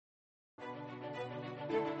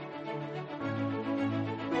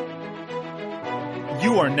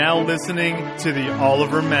You are now listening to The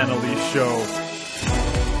Oliver Manley Show.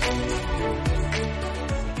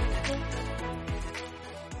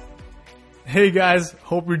 Hey guys,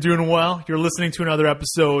 hope you're doing well. You're listening to another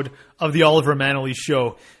episode of The Oliver Manley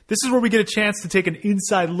Show. This is where we get a chance to take an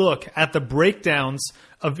inside look at the breakdowns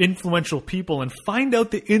of influential people and find out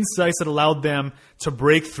the insights that allowed them to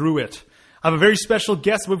break through it. I have a very special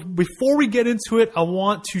guest, but before we get into it, I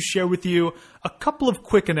want to share with you a couple of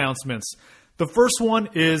quick announcements. The first one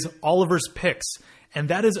is Oliver's Picks, and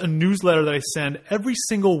that is a newsletter that I send every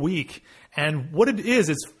single week. And what it is,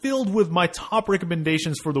 it's filled with my top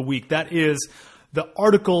recommendations for the week. That is the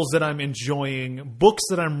articles that I'm enjoying, books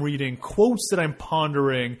that I'm reading, quotes that I'm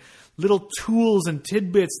pondering, little tools and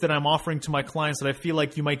tidbits that I'm offering to my clients that I feel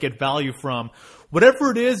like you might get value from.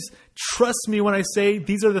 Whatever it is, trust me when I say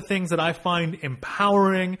these are the things that I find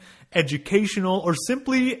empowering, educational, or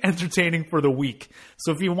simply entertaining for the week.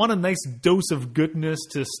 So if you want a nice dose of goodness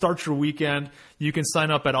to start your weekend, you can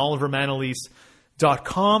sign up at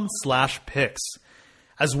olivermanalese.com/picks.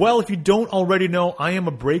 As well, if you don't already know, I am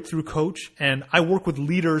a breakthrough coach and I work with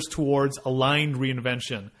leaders towards aligned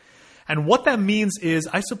reinvention. And what that means is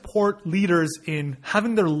I support leaders in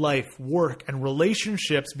having their life, work, and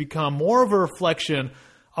relationships become more of a reflection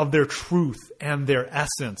of their truth and their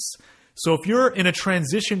essence. So if you're in a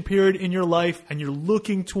transition period in your life and you're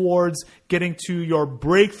looking towards getting to your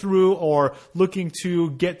breakthrough or looking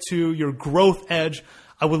to get to your growth edge,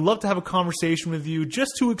 I would love to have a conversation with you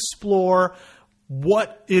just to explore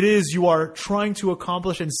what it is you are trying to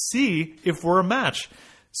accomplish and see if we're a match.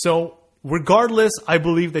 So regardless, I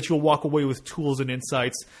believe that you'll walk away with tools and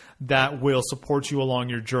insights that will support you along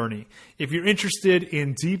your journey. If you're interested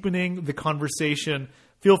in deepening the conversation,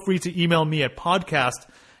 feel free to email me at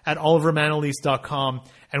podcast@olivermanalese.com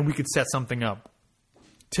and we could set something up.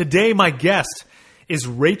 Today, my guest is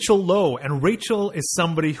Rachael Lowe, and Rachael is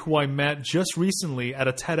somebody who I met just recently at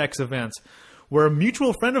a TEDx event where a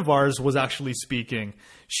mutual friend of ours was actually speaking.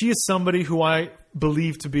 She is somebody who I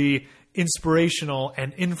believe to be inspirational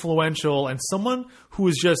and influential and someone who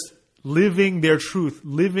is just living their truth,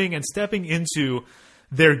 living and stepping into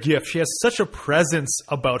their gift. She has such a presence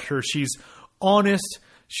about her. She's honest,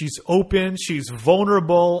 she's open, she's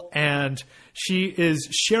vulnerable, and she is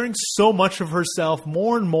sharing so much of herself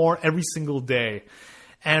more and more every single day.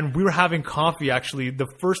 And we were having coffee, actually, the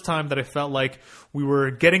first time that I felt like we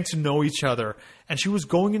were getting to know each other. And she was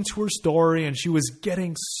going into her story and she was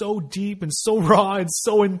getting so deep and so raw and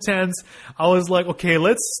so intense. I was like, okay,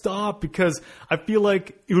 let's stop because I feel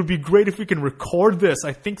like it would be great if we can record this.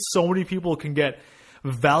 I think so many people can get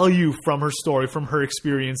value from her story, from her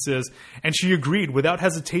experiences. And she agreed without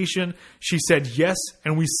hesitation. She said yes,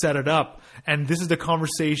 and we set it up. And this is the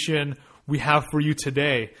conversation we have for you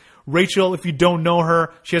today. Rachael, if you don't know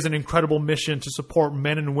her, she has an incredible mission to support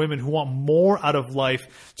men and women who want more out of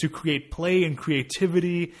life, to create play and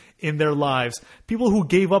creativity in their lives. People who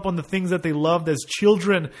gave up on the things that they loved as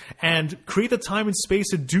children and create the time and space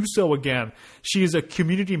to do so again. She is a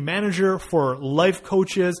community manager for life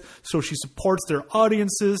coaches, so she supports their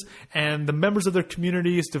audiences and the members of their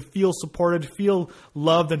communities to feel supported, feel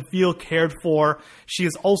loved, and feel cared for. She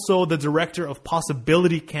is also the director of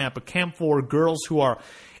Possibility Camp, a camp for girls who are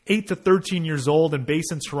 8 to 13 years old and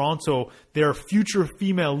based in Toronto. They are future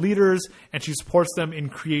female leaders, and she supports them in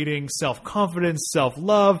creating self-confidence,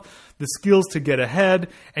 self-love, the skills to get ahead.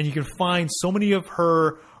 And you can find so many of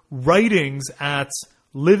her writings at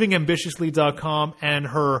livingambitiously.com and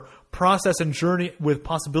her process and journey with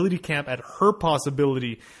Possibility Camp at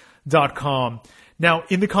herpossibility.com. Now,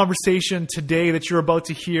 in the conversation today that you're about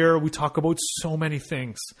to hear, we talk about so many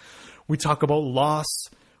things. We talk about loss.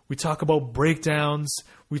 We talk about breakdowns.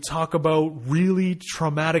 We talk about really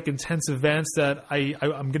traumatic, intense events that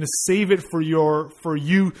I'm going to save it for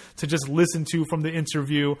you to just listen to from the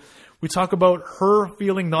interview. We talk about her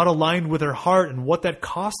feeling not aligned with her heart and what that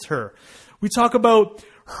cost her. We talk about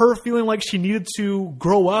her feeling like she needed to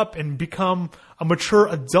grow up and become a mature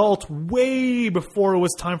adult way before it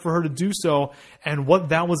was time for her to do so and what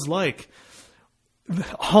that was like.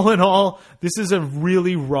 All in all, this is a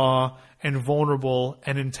really raw and vulnerable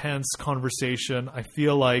and intense conversation. I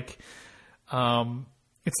feel like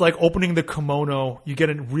it's like opening the kimono. You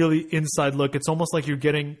get a really inside look. It's almost like you're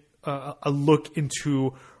getting a look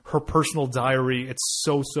into her personal diary. It's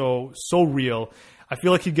so real. I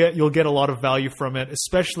feel like you'll get a lot of value from it,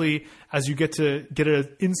 especially as you get to get an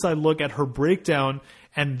inside look at her breakdown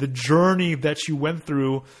and the journey that she went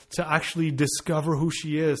through to actually discover who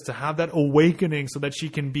she is, to have that awakening so that she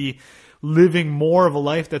can be living more of a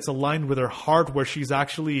life that's aligned with her heart, where she's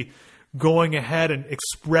actually going ahead and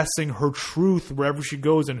expressing her truth wherever she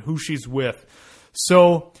goes and who she's with.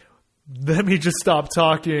 So let me just stop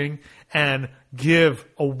talking and give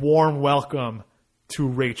a warm welcome to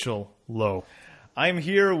Rachael Lowe. I'm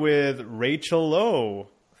here with Rachael Lowe.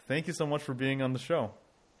 Thank you so much for being on the show.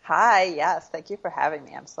 Hi, yes. Thank you for having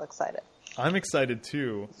me. I'm so excited. I'm excited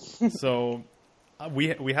too. So we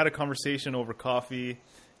had a conversation over coffee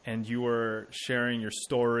and you were sharing your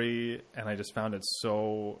story and I just found it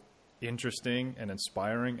so interesting and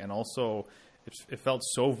inspiring, and also it felt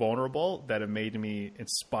so vulnerable that it made me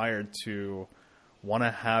inspired to want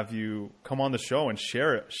to have you come on the show and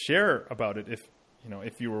share about it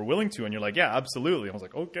if you were willing to. And you're like, yeah, absolutely. I was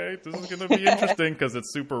like, okay, this is going to be interesting because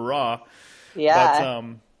it's super raw. Yeah.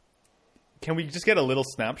 But can we just get a little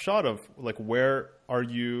snapshot of like where are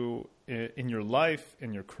you in your life,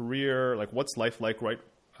 in your career? Like what's life like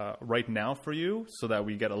right now for you, so that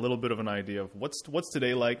we get a little bit of an idea of what's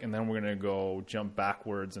today like, and then we're going to jump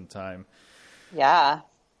backwards in time. Yeah,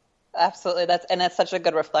 absolutely. It's such a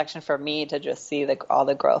good reflection for me to just see all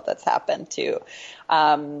the growth that's happened too.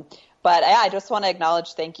 But yeah, I just want to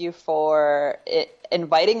acknowledge, thank you for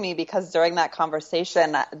inviting me, because during that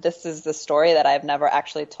conversation, this is the story that I've never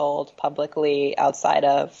actually told publicly outside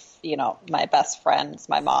of, my best friends,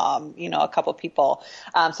 my mom, a couple people.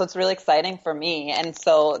 So it's really exciting for me. And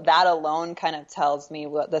so that alone kind of tells me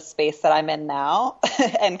what the space that I'm in now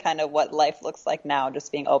and kind of what life looks like now,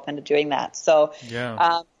 just being open to doing that. So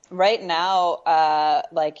right now,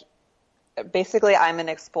 basically I'm an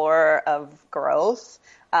explorer of growth.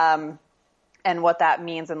 And what that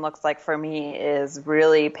means and looks like for me is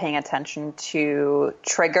really paying attention to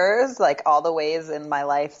triggers, like all the ways in my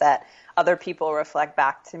life that other people reflect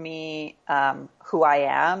back to me who I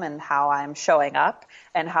am and how I'm showing up,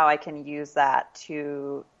 and how I can use that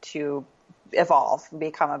to evolve,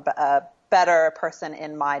 become a better person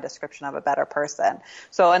in my description of a better person.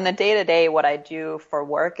 So in the day-to-day, what I do for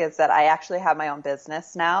work is that I actually have my own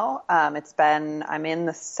business now. I'm in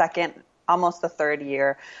the almost the third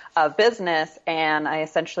year of business, and I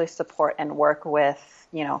essentially support and work with,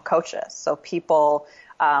 coaches. So people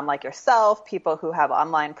like yourself, people who have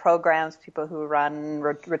online programs, people who run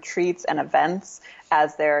retreats and events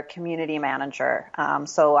as their community manager.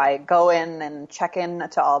 So I go in and check in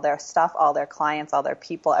to all their stuff, all their clients, all their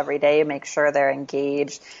people every day, make sure they're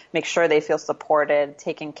engaged, make sure they feel supported,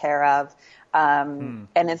 taken care of. And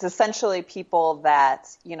it's essentially people that,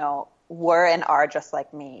 were and are just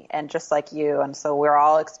like me and just like you. And so we're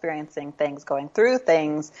all experiencing things, going through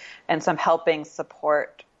things, and so I'm helping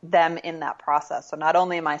support them in that process. So not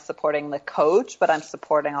only am I supporting the coach, but I'm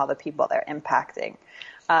supporting all the people they're impacting.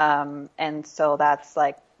 And so that's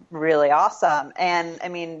like really awesome. And I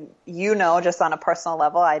mean, just on a personal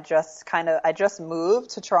level, I just moved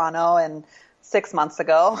to Toronto 6 months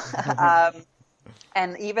ago.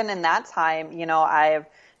 And even in that time, I've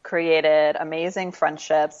created amazing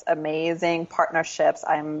friendships, amazing partnerships.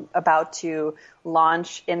 I'm about to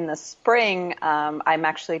launch in the spring. I'm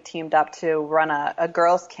actually teamed up to run a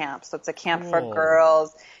girls camp. So it's a camp for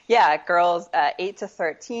girls. Yeah, girls 8 to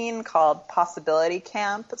 13 called Possibility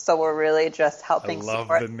Camp. So we're really just helping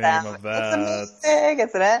support them. I love the name of that. It's amazing,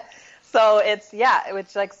 isn't it? So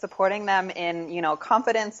it's like supporting them in,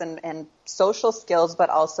 confidence and social skills, but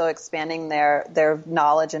also expanding their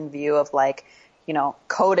knowledge and view of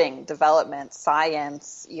coding, development,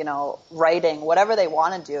 science, writing, whatever they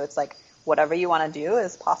want to do. It's like whatever you want to do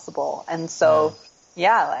is possible. And so,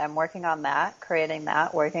 I'm working on that, creating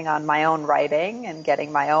that, working on my own writing and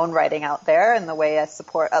getting my own writing out there, and the way I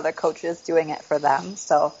support other coaches doing it for them.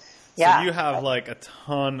 So you have like a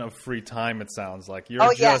ton of free time, it sounds like.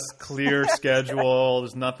 You're just clear schedule.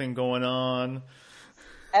 There's nothing going on.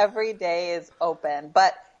 Every day is open,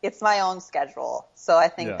 but it's my own schedule. So I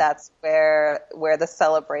think that's where the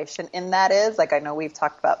celebration in that is. Like, I know we've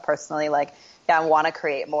talked about personally, I want to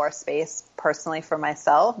create more space personally for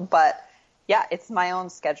myself, but it's my own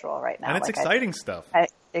schedule right now. And it's exciting stuff.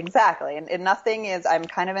 Exactly. And nothing is, I'm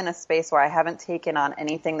kind of in a space where I haven't taken on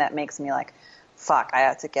anything that makes me like, fuck, I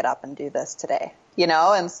have to get up and do this today,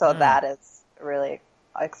 and so that is really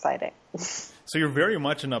exciting. So you're very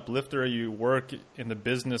much an uplifter. You work in the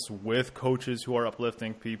business with coaches who are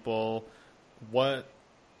uplifting people. What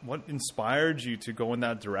inspired you to go in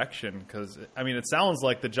that direction? Because I mean, it sounds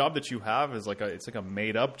like the job that you have is it's like a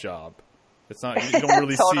made up job. It's not. You don't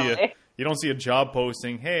really totally. You don't see a job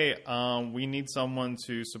posting. Hey, we need someone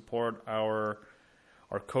to support our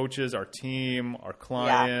coaches, our team, our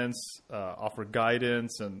clients, offer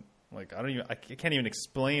guidance, and I can't even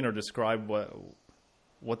explain or describe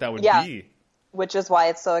what that would be. Which is why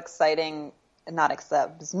it's so exciting not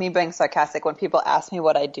accept, it's me being sarcastic when people ask me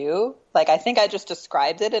what I do. Like, I think I just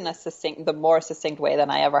described it in the more succinct way than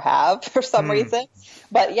I ever have for some reason.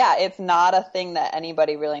 But yeah, it's not a thing that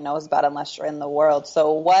anybody really knows about unless you're in the world.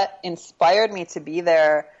 So what inspired me to be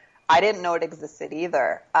there, I didn't know it existed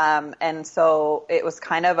either. And so it was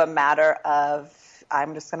kind of a matter of,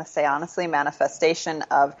 I'm just going to say honestly, manifestation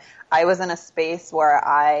of, I was in a space where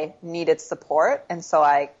I needed support. And so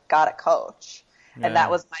I got a coach. Yeah. And that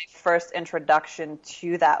was my first introduction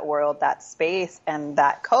to that world, that space. And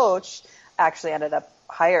that coach actually ended up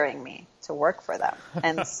hiring me to work for them.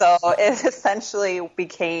 And so it essentially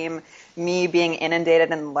became me being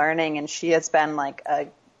inundated and learning. And she has been like a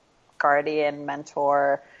guardian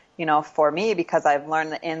mentor, you know, for me, because I've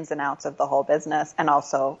learned the ins and outs of the whole business and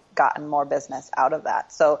also gotten more business out of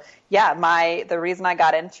that. So yeah, the reason I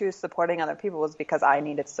got into supporting other people was because I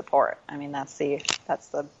needed support. I mean, that's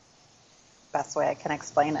the best way I can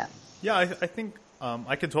explain it. Yeah, I think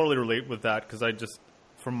I can totally relate with that, because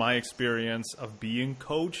from my experience of being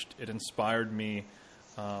coached, it inspired me,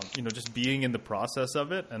 just being in the process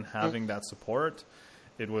of it and having that support.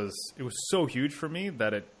 It was so huge for me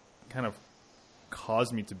that it kind of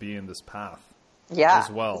caused me to be in this path as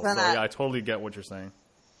well. So yeah, I totally get what you're saying.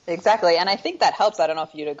 Exactly. And I think that helps. I don't know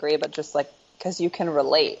if you'd agree, but just like, because you can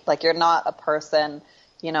relate, like you're not a person,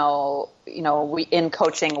 we in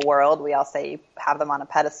coaching world, we all say you have them on a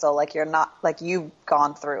pedestal. Like you're not, like you've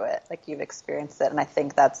gone through it, like you've experienced it. And I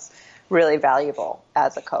think that's really valuable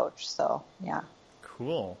as a coach. So yeah.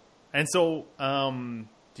 Cool. And so,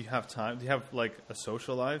 do you have time? Do you have like a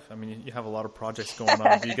social life? I mean, you have a lot of projects going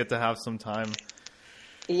on. Do you get to have some time?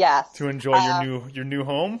 Yes. To enjoy your new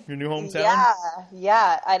home, your new hometown?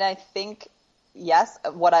 Yeah. And I think, yes,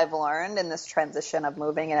 what I've learned in this transition of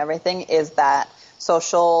moving and everything is that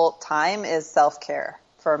social time is self-care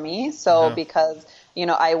for me. So because,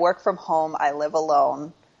 I work from home, I live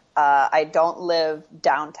alone. I don't live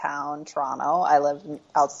downtown Toronto. I live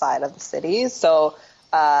outside of the city. So,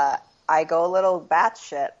 I go a little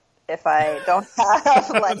batshit if I don't have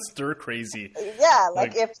like stir crazy. Yeah,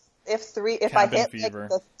 like if I hit like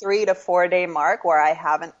the 3 to 4 day mark where I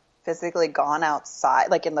haven't physically gone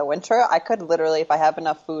outside, like in the winter, I could literally, if I have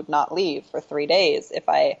enough food, not leave for 3 days.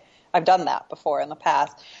 I've done that before in the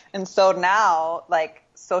past. And so now, like,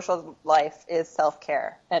 social life is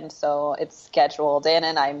self-care. And so it's scheduled in,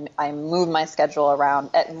 and I move my schedule around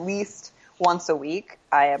at least once a week.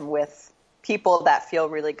 I am with people that feel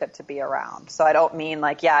really good to be around. So I don't mean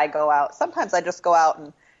like, I go out. Sometimes I just go out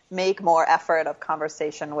and make more effort of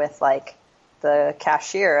conversation with like the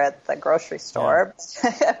cashier at the grocery store.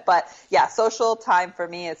 Yeah. But yeah, social time for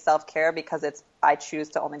me is self-care because I choose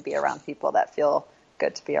to only be around people that feel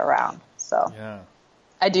good to be around. So yeah,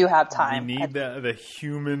 I do have time. You need the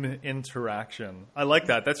human interaction. I like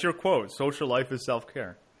that. That's your quote. Social life is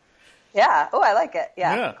self-care. Yeah. Oh, I like it.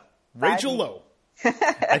 Yeah. Yeah. Rachael Lowe.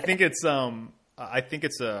 I think it's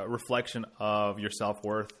a reflection of your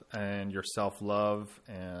self-worth and your self-love,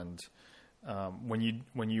 and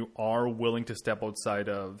when you are willing to step outside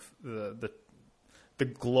of the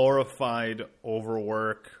glorified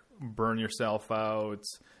overwork, burn yourself out.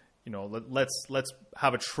 Let's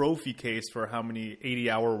have a trophy case for how many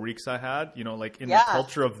 80-hour weeks I had. Like in the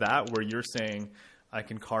culture of that, where you're saying I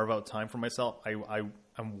can carve out time for myself.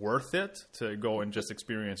 I'm worth it to go and just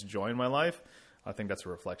experience joy in my life. I think that's a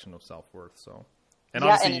reflection of self-worth. So, and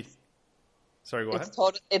obviously, sorry, go ahead.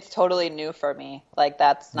 It's totally new for me. Like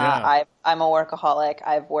that's not, I'm a workaholic.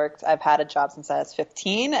 I've had a job since I was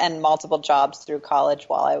 15 and multiple jobs through college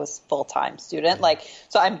while I was full-time student. Like,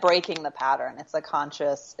 so I'm breaking the pattern. It's a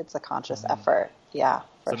conscious effort. Yeah,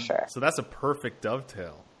 for sure. So that's a perfect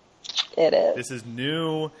dovetail. It is. This is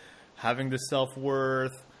new, having the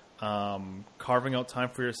self-worth, carving out time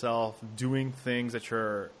for yourself, doing things that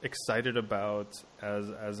you're excited about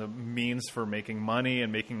as a means for making money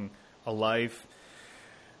and making a life.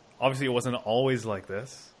 Obviously, it wasn't always like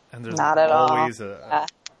this, and there's always an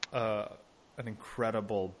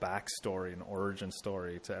incredible backstory and origin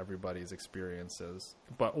story to everybody's experiences.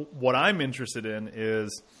 But what I'm interested in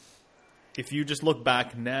is, if you just look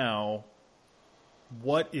back now,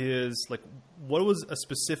 what was a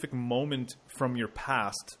specific moment from your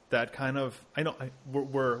past that kind of,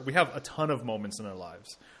 we have a ton of moments in our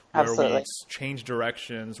lives where Absolutely. We change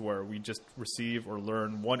directions, where we just receive or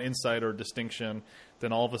learn one insight or distinction,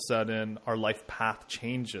 then all of a sudden our life path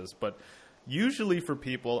changes. But usually for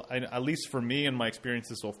people, at least for me and my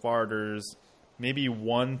experiences so far, there's maybe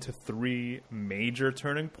 1 to 3 major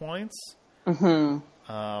turning points. Mm-hmm.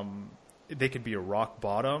 They could be a rock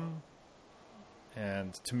bottom.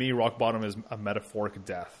 And to me, rock bottom is a metaphoric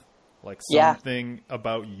death. Like something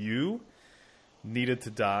about you needed to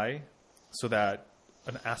die so that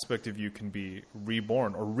an aspect of you can be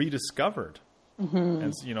reborn or rediscovered. Mm-hmm.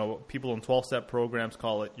 And, you know, people in 12-step programs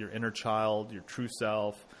call it your inner child, your true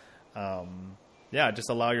self. Just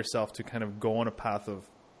allow yourself to kind of go on a path of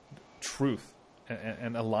truth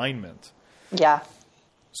and alignment. Yeah.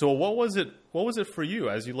 So what was it for you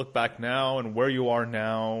as you look back now and where you are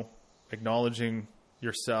now, acknowledging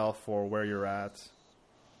yourself or where you're at?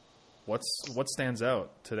 What stands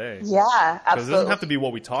out today? Yeah, absolutely. Because it doesn't have to be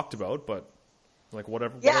what we talked about, but like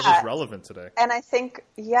whatever's relevant today. And I think,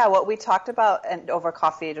 what we talked about and over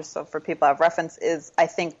coffee, just so for people to have reference, is I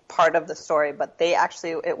think part of the story, but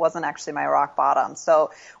it wasn't actually my rock bottom.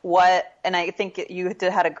 So and I think you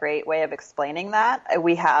had a great way of explaining that.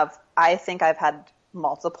 I think I've had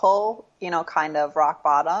multiple, kind of rock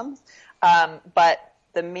bottoms. But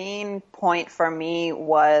the main point for me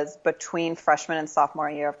was between freshman and sophomore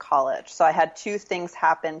year of college. So I had two things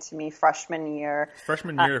happen to me freshman year.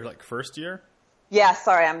 Freshman year, like first year? Yeah,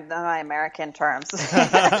 sorry, I'm my American terms.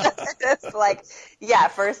 It's like,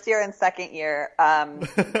 first year and second year,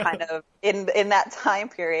 kind of in that time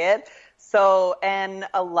period. So, and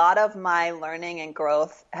a lot of my learning and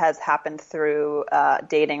growth has happened through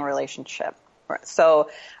dating relationship. So,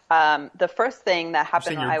 the first thing that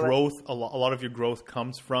happened, a lot of your growth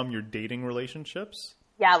comes from your dating relationships.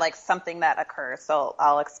 Yeah, like something that occurs. So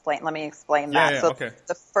let me explain that. Yeah, so okay.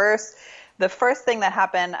 The first thing that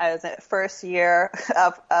happened, I was at first year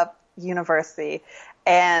of university,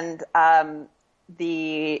 and how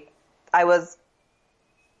do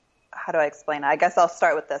I explain it? I guess I'll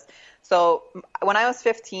start with this. So when I was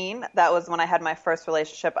 15, that was when I had my first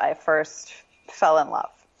relationship. I first fell in love.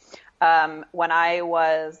 When I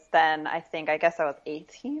was then, I guess I was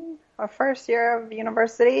 18 or first year of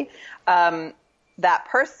university. That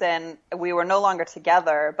person, we were no longer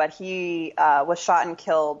together, but he was shot and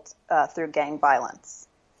killed through gang violence.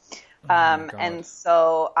 And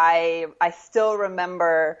so I still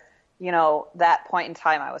remember, that point in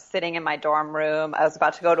time. I was sitting in my dorm room. I was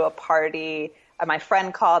about to go to a party. And my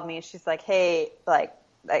friend called me. She's like, hey,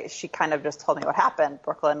 she kind of just told me what happened.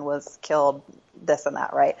 Brooklyn was killed, this and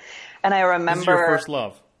that, right? And I remember... This is your first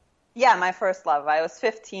love? Yeah, my first love. I was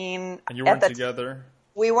 15. And you weren't together?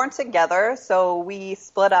 We weren't together, so we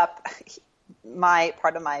split up.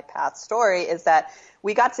 Part of my past story is that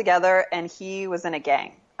we got together and he was in a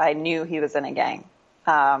gang. I knew he was in a gang.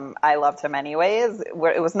 I loved him anyways. It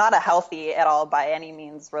was not a healthy at all by any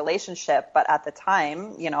means relationship, but at the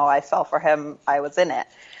time, I fell for him. I was in it.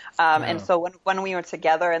 And so when we were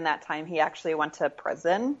together in that time, he actually went to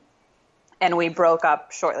prison, and we broke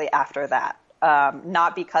up shortly after that.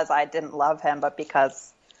 Not because I didn't love him, but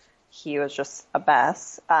because he was just a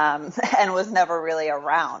mess, and was never really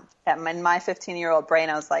around. And in my 15-year-old brain,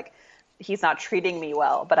 I was like, he's not treating me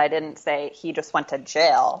well, but I didn't say he just went to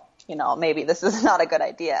jail. Maybe this is not a good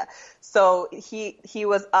idea. So he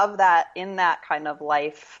was in that kind of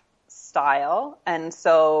lifestyle. And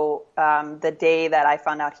so the day that I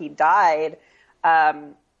found out he died,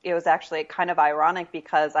 it was actually kind of ironic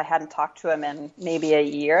because I hadn't talked to him in maybe a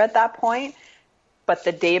year at that point. But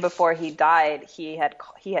the day before he died, he had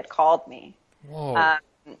called me. Whoa.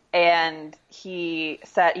 And he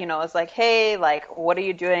said, it was like, hey, what are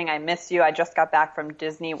you doing? I miss you. I just got back from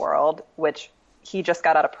Disney World, which he just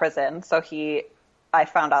got out of prison. So I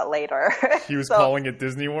found out later. He was calling it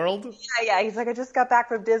Disney World? Yeah. He's like, I just got back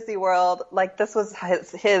from Disney World. This was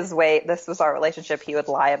his way. This was our relationship. He would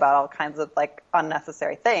lie about all kinds of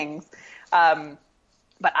unnecessary things.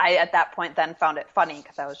 But I, at that point, then found it funny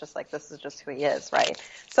because I was just like, this is just who he is, right?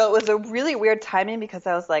 So it was a really weird timing because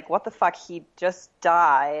I was like, what the fuck? He just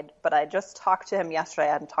died, but I just talked to him yesterday.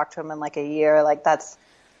 I hadn't talked to him in a year. That's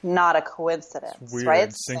not a coincidence, it's weird. Right?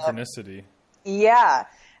 Synchronicity. So, yeah.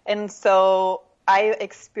 And so I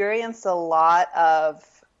experienced a lot of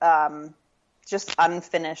just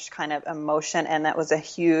unfinished kind of emotion, and that was a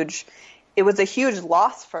huge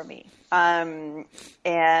loss for me.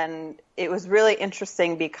 And it was really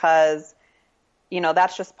interesting because,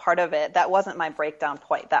 that's just part of it. That wasn't my breakdown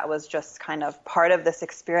point. That was just kind of part of this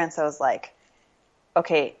experience. I was like,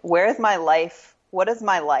 okay, where's my life? What is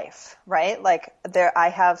my life? Right? I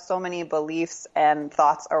have so many beliefs and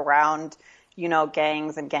thoughts around,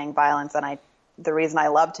 gangs and gang violence. And the reason I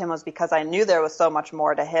loved him was because I knew there was so much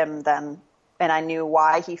more to him and I knew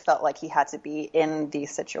why he felt like he had to be in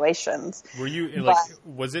these situations. Were you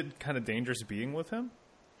was it kind of dangerous being with him?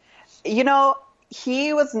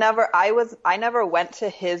 he was never, I never went to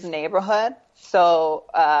his neighborhood. So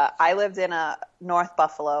I lived in North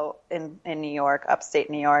Buffalo in New York, upstate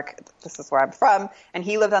New York. This is where I'm from. And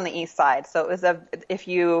he lived on the east side. So it was if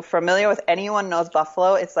you're familiar with anyone knows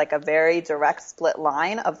Buffalo, it's like a very direct split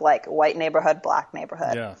line of like white neighborhood, black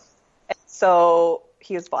neighborhood. Yeah. So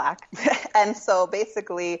he was black. And so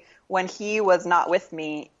basically when he was not with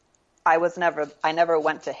me, I never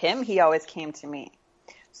went to him. He always came to me.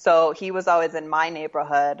 So he was always in my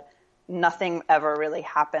neighborhood. Nothing ever really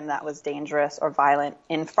happened that was dangerous or violent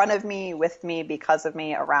in front of me, with me, because of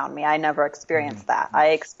me, around me. I never experienced that. I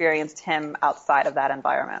experienced him outside of that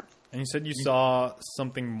environment. And you said you saw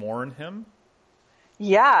something more in him?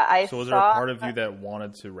 Yeah, So was there a part of you that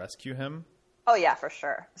wanted to rescue him? Oh yeah, for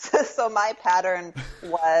sure. So my pattern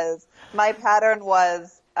was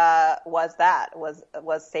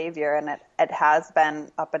savior, and it has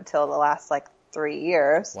been up until the last like 3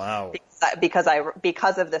 years. Wow. Because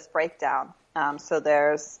of this breakdown. So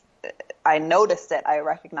I noticed it, I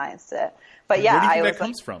recognized it. But yeah, where do you think that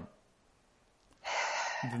comes from?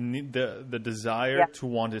 The desire to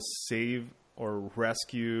want to save or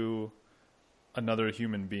rescue another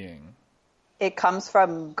human being. It comes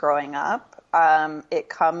from growing up. It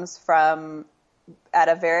comes from, at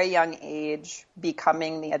a very young age,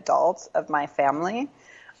 becoming the adult of my family.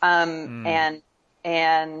 And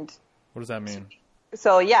what does that mean?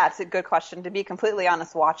 So yeah, it's a good question. To be completely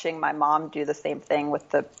honest, watching my mom do the same thing with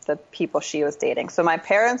the people she was dating. So my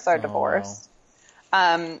parents are divorced.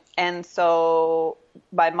 Wow. And so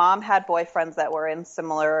my mom had boyfriends that were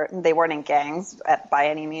they weren't in gangs by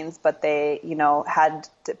any means, but they, had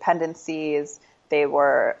dependencies. They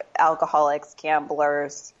were alcoholics,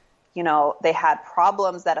 gamblers. They had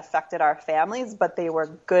problems that affected our families, but they were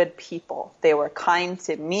good people. They were kind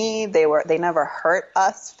to me. They never hurt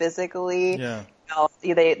us physically. Yeah.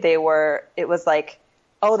 It was like,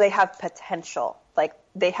 oh, they have potential. Like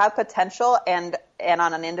they have potential, and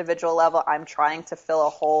on an individual level, I'm trying to fill a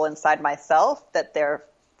hole inside myself that they're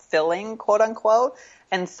filling, quote unquote.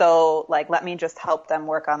 And so like, let me just help them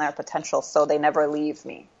work on their potential so they never leave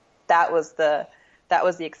me. That was the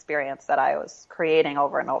experience that I was creating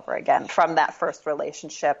over and over again from that first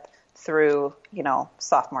relationship through,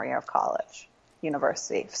 sophomore year of college,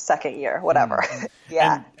 university, second year, whatever.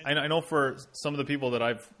 Yeah. And I know for some of the people that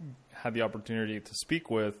I've had the opportunity to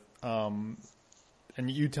speak with, and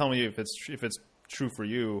you tell me if it's true for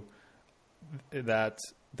you, that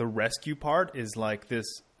the rescue part is like this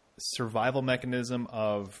survival mechanism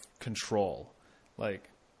of control. Like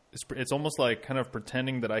it's almost like kind of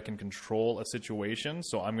pretending that I can control a situation.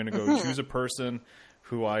 So I'm going to go choose a person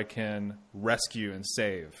who I can rescue and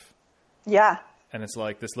save. Yeah. And it's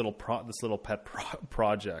like this little pet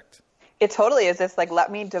project. It totally is. It's like,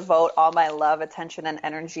 let me devote all my love, attention, and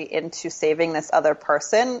energy into saving this other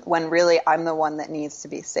person when really I'm the one that needs to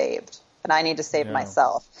be saved. And I need to save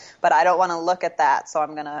myself. But I don't want to look at that. So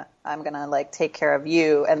I'm gonna like take care of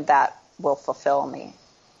you, and that will fulfill me.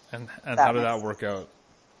 And how did that work out?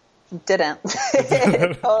 Didn't.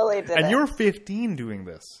 It totally didn't. And you're 15 doing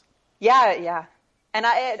this. Yeah. And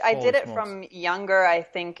I did it from younger, I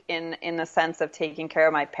think, in the sense of taking care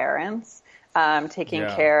of my parents, taking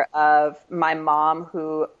care of my mom,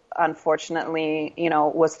 who unfortunately,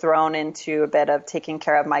 was thrown into a bit of taking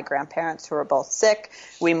care of my grandparents who were both sick.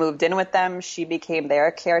 We moved in with them. She became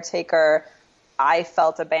their caretaker. I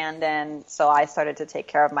felt abandoned, so I started to take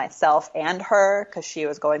care of myself and her because she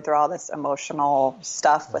was going through all this emotional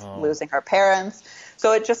stuff with losing her parents.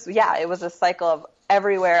 So it was a cycle of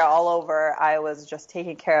everywhere, all over. I was just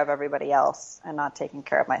taking care of everybody else and not taking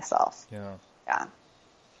care of myself. Yeah.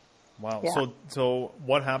 Wow. Yeah. So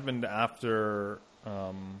what happened after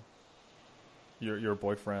your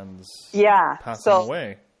boyfriend's passing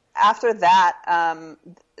away? After that,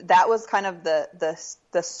 that was kind of the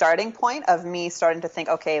starting point of me starting to think,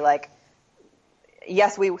 okay, like,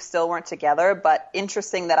 yes, we still weren't together, but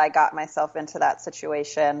interesting that I got myself into that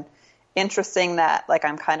situation. Interesting that like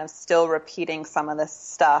I'm kind of still repeating some of this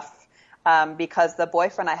stuff because the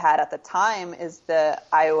boyfriend I had at the time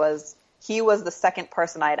he was the second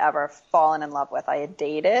person I had ever fallen in love with. I had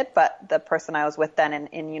dated, but the person I was with then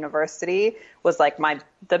in university was like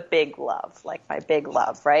the big love,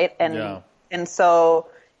 right? And so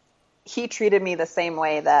he treated me the same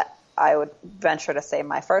way that I would venture to say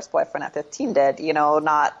my first boyfriend at 15 did,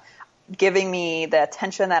 not giving me the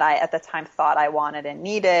attention that I at the time thought I wanted and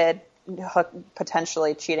needed,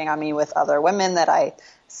 potentially cheating on me with other women that I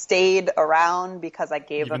stayed around because I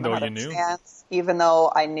gave them another chance, even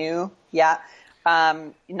though I knew,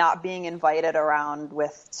 not being invited around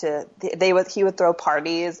he would throw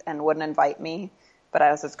parties and wouldn't invite me, but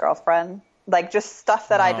I was his girlfriend. like just stuff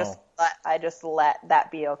that Wow. I just let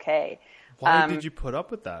that be okay. Why did you put up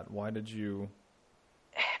with that? Why did you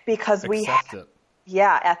Because accept it?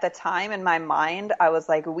 yeah, at the time in my mind, I was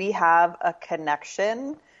like, we have a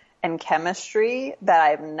connection and chemistry that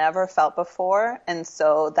I've never felt before. And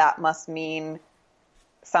so that must mean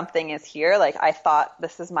something is here. Like I thought,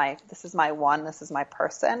 this is my one, this is my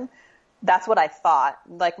person. That's what I thought.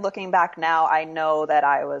 Like looking back now, I know that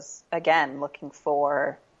I was, again, looking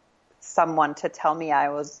for someone to tell me I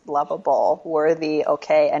was lovable, worthy,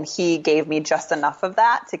 okay. And he gave me just enough of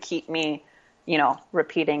that to keep me,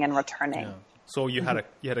 repeating and returning. Yeah. So you had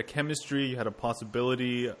a chemistry, you had a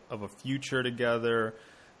possibility of a future together.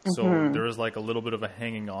 So there was like a little bit of a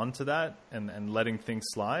hanging on to that and letting things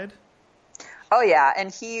slide. Oh yeah.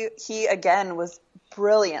 And he again was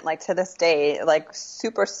brilliant. Like to this day, like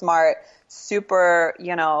super smart, super,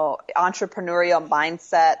 entrepreneurial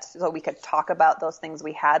mindset. So we could talk about those things.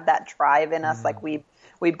 We had that drive in us. Like we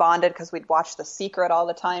bonded because we'd watch The Secret all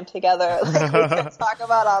the time together. Like we could talk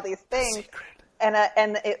about all these things.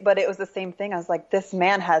 But it was the same thing. I was like, this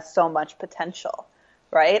man has so much potential,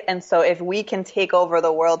 right? And so if we can take over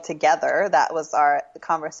the world together, that was the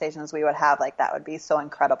conversations we would have. Like that would be so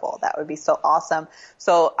incredible. That would be so awesome.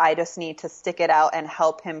 So I just need to stick it out and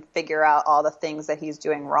help him figure out all the things that he's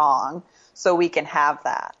doing wrong, so we can have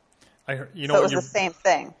that. So it was the same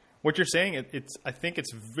thing. What you're saying, I think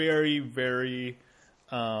it's very, very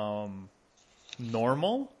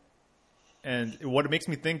normal. And what it makes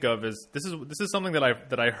me think of is this is something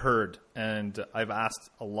that I heard, and I've asked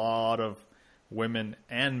a lot of women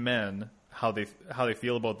and men how they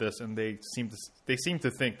feel about this, and they seem to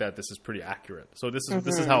think that this is pretty accurate. So this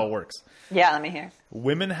is how it works. Yeah, let me hear.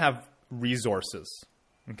 Women have resources.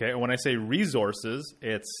 Okay, and when I say resources,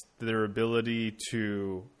 it's their ability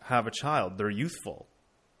to have a child. They're youthful,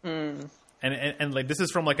 and like this is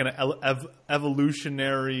from like an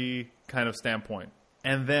evolutionary kind of standpoint,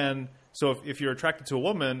 and then. So if you're attracted to a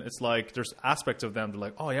woman, it's like there's aspects of them. They're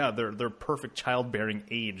like, oh yeah, they're perfect childbearing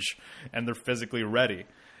age, and they're physically ready.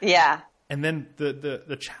 Yeah. And then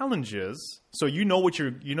the challenge is, so you know what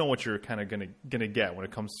you're kind of gonna get when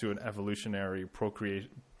it comes to an evolutionary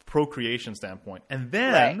procreation standpoint. And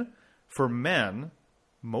then for men,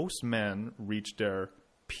 most men reach their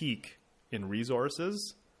peak in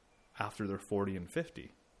resources after they're 40 and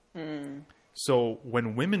 50. So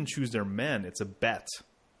when women choose their men, it's a bet.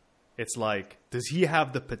 It's like, does he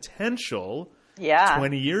have the potential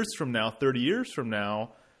 20 years from now, 30 years from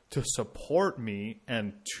now to support me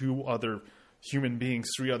and 2 other human beings,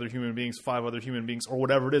 3 other human beings, 5 other human beings, or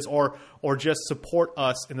whatever it is, or just support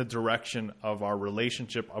us in the direction of our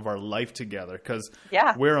relationship, of our life together? Because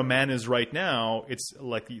where a man is right now, it's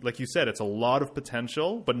like you said, it's a lot of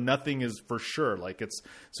potential, but nothing is for sure. Like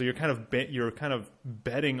so you're kind of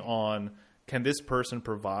betting on, can this person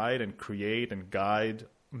provide and create and guide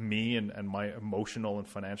me and my emotional and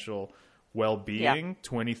financial well-being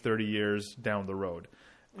 20, 30 years down the road.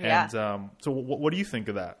 And so what do you think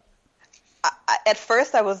of that? At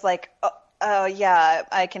first I was like, oh yeah,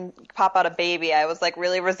 I can pop out a baby. I was like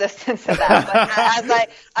really resistant to that. But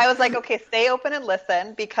I was like, okay, stay open and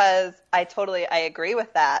listen, because I agree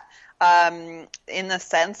with that. In the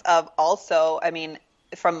sense of also, I mean,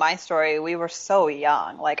 from my story, we were so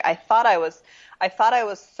young. Like I thought I was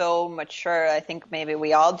so mature. I think maybe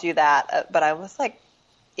we all do that. But I was like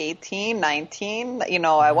 18, 19,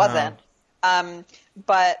 I wasn't.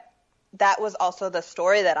 But that was also the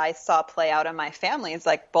story that I saw play out in my family. It's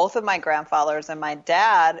like both of my grandfathers and my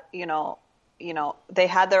dad, they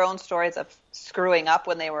had their own stories of screwing up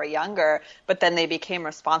when they were younger, but then they became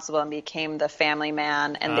responsible and became the family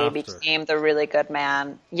man, and they became the really good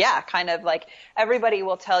man. Yeah, kind of like everybody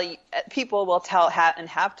will tell you, people will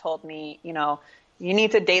have told me, you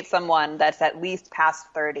need to date someone that's at least past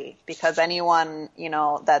 30, because anyone,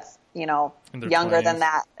 that's, younger 20s. than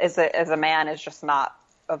that as a man is just not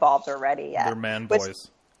evolved or ready yet. They're man boys.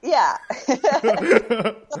 Yeah.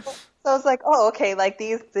 So I was like, oh, okay, like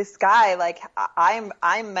this guy, like I'm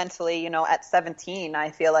mentally, at 17, I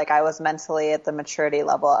feel like I was mentally at the maturity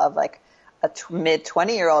level of like a mid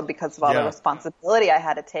 20-year-old because of all the responsibility I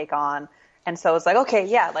had to take on. And so it's like, okay,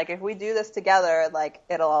 yeah, like if we do this together, like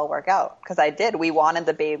it'll all work out. Because I did. We wanted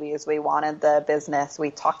the babies. We wanted the business. We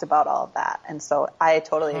talked about all of that. And so I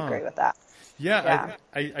totally agree with that. Yeah.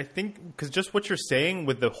 I think because just what you're saying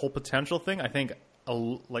with the whole potential thing, I think a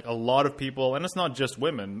lot of people, and it's not just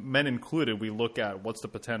women, men included, we look at what's the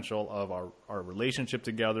potential of our relationship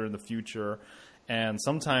together in the future. And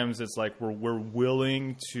sometimes it's like we're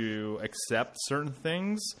willing to accept certain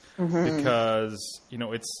things because,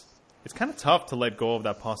 it's kind of tough to let go of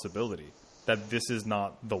that possibility. that this is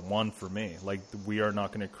not the one for me. Like, we are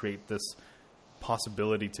not going to create this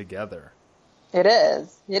possibility together. It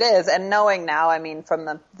is. And knowing now, I mean,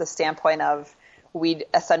 from the standpoint of we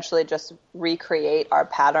essentially just recreate our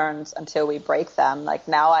patterns until we break them. Like,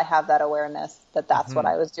 now I have that awareness that that's what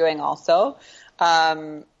I was doing also.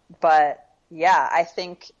 But yeah, I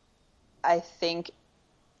think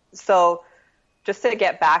so. Just to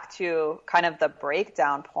get back to kind of the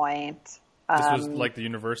breakdown point. This was like the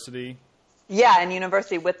university. Yeah, in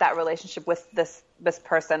university, with that relationship with this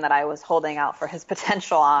person that I was holding out for his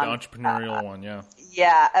potential on. The entrepreneurial one, yeah.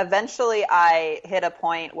 Yeah, eventually I hit a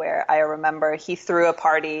point where I remember he threw a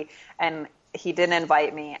party and he didn't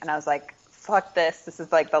invite me, and I was like, fuck this. This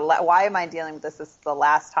is like why am I dealing with this? This is the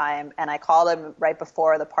last time. And I called him right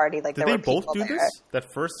before the party. Like, did there they were both do there. this?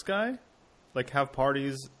 That first guy? Like, have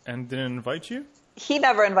parties and didn't invite you? He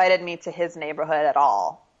never invited me to his neighborhood at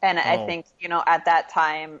all. And I think, at that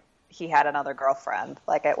time he had another girlfriend.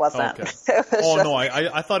 Like, it wasn't. Okay. It was no,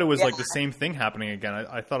 I thought it was like the same thing happening again.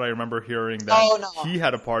 I thought I remember hearing that he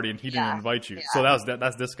had a party and he didn't invite you. Yeah. So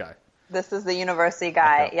that's this guy. This is the university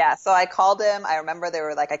guy. Okay. Yeah. So I called him. I remember they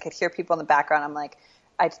were like, I could hear people in the background. I'm like,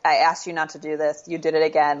 I asked you not to do this. You did it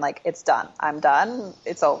again. Like, it's done. I'm done.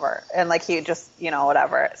 It's over. And like, he just,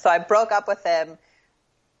 whatever. So I broke up with him,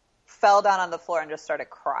 fell down on the floor and just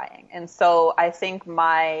started crying. And so I think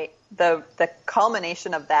the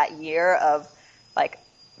culmination of that year of like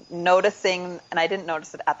noticing, and I didn't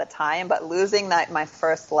notice it at the time, but losing my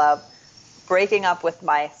first love, breaking up with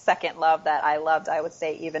my second love that I loved, I would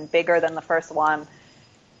say even bigger than the first one.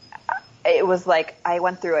 It was like, I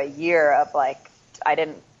went through a year of like, I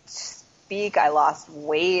didn't speak. I lost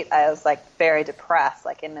weight. I was like very depressed,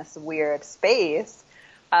 like in this weird space.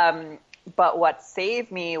 But what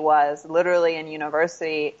saved me was literally in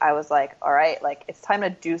university, I was like, all right, like it's time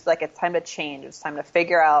to it's time to change. It's time to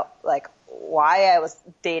figure out like why I was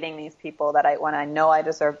dating these people when I know I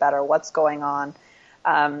deserve better, what's going on.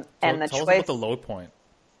 And the tell choice. Us about the low point.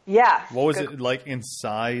 Yeah. What was it like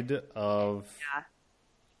inside of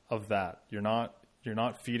that? You're not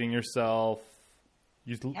feeding yourself.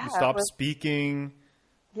 You stopped speaking.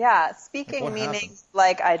 Yeah, speaking like meaning happened?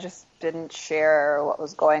 Like I just didn't share what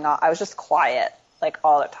was going on. I was just quiet like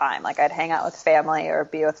all the time. Like I'd hang out with family or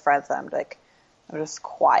be with friends and I'm just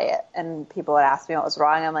quiet. And people would ask me what was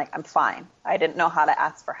wrong. I'm like, I'm fine. I didn't know how to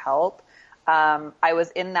ask for help. I was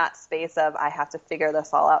in that space of I have to figure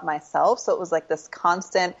this all out myself. So it was like this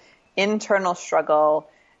constant internal struggle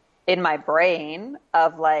in my brain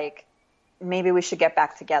of like, maybe we should get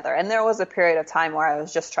back together. And there was a period of time where I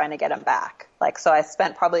was just trying to get him back. Like, so I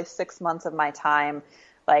spent probably 6 months of my time,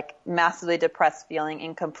 like massively depressed, feeling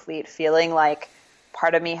incomplete, feeling like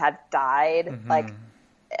part of me had died, like,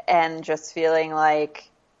 and just feeling like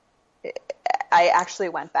I actually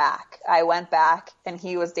went back. I went back and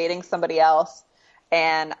he was dating somebody else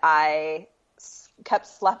and I kept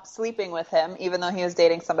sleeping with him, even though he was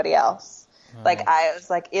dating somebody else. Oh. Like I was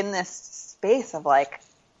like in this space of like,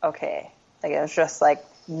 okay, like it was just like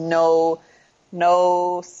no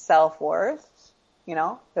self-worth,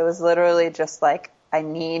 It was literally just like, I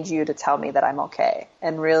need you to tell me that I'm okay,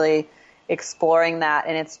 and really exploring that.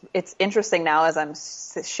 And it's interesting now as I'm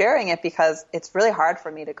sharing it because it's really hard for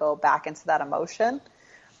me to go back into that emotion.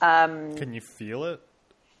 Can you feel it?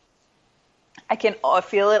 I can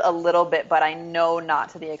feel it a little bit, but I know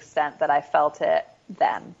not to the extent that I felt it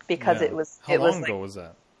then because it was. How long ago was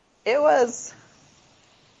that? It was.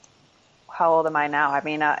 How old am I now? I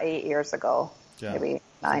mean, 8 years ago, maybe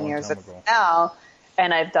 9 years ago now.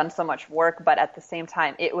 And I've done so much work, but at the same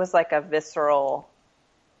time, it was like a visceral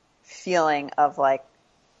feeling of like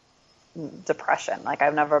depression. Like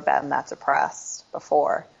I've never been that depressed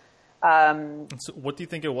before. So what do you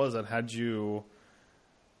think it was that had you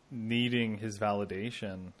needing his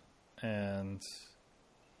validation and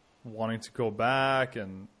wanting to go back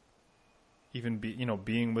and even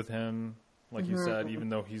being with him? Like you said, even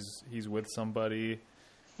though he's with somebody.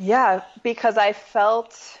 Yeah, because I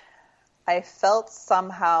felt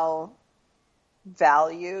somehow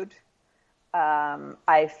valued.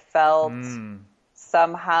 I felt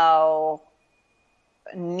somehow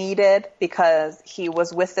needed because he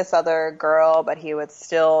was with this other girl, but he would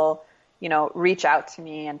still, reach out to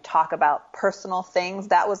me and talk about personal things.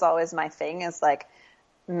 That was always my thing, is like,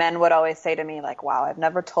 men would always say to me, like, wow, I've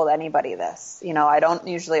never told anybody this. I don't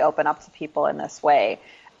usually open up to people in this way.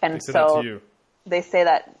 And they say that to you. They say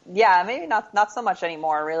that, yeah, maybe not so much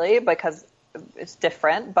anymore, really, because it's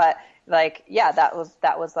different. But like, yeah, that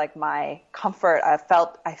was like my comfort. I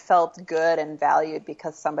felt good and valued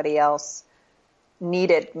because somebody else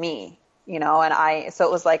needed me, and so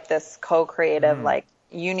it was like this co-creative, like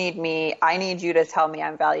you need me, I need you to tell me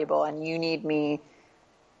I'm valuable, and you need me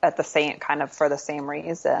at the same kind of for the same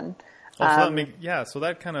reason. So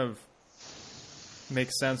that kind of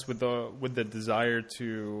makes sense with the desire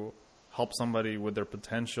to help somebody with their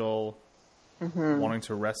potential, wanting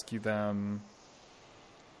to rescue them,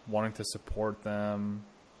 wanting to support them.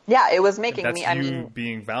 Yeah, it was making That's me. I mean,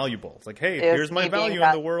 being valuable. It's like, hey, here's my value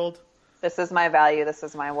in the world. This is my value. This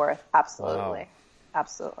is my worth. Absolutely, wow.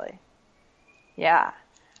 Absolutely. Yeah.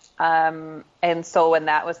 And so when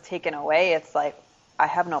that was taken away, it's like I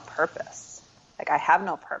have no purpose. Like I have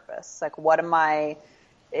no purpose. Like what am I?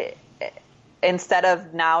 Instead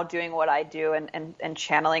of now doing what I do and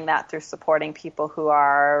channeling that through supporting people who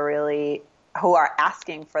are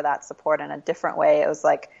asking for that support in a different way, it was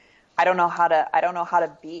like I don't know how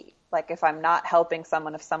to be. Like if I'm not helping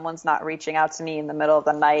someone, if someone's not reaching out to me in the middle of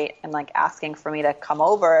the night and like asking for me to come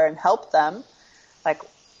over and help them, like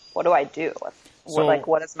what do I do?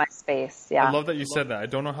 What is my space? Yeah. I love that you said that. I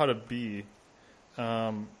don't know how to be.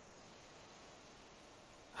 How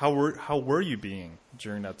were you being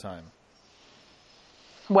during that time?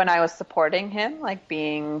 When I was supporting him, like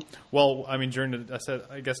being. Well, I mean, during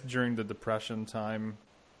the depression time,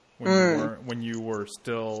 when you were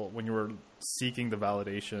seeking the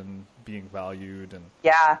validation, being valued, and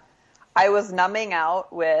yeah, I was numbing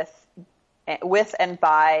out with and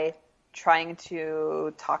by trying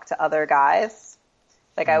to talk to other guys.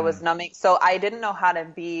 Like I was numbing, so I didn't know how to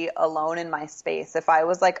be alone in my space. If I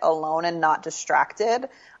was like alone and not distracted,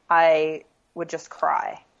 I would just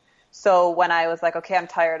cry. So when I was like, okay, I'm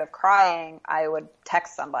tired of crying, I would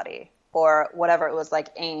text somebody or whatever it was, like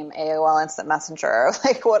AIM, AOL Instant Messenger,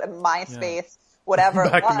 like MySpace, whatever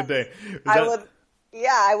back it was. in the day.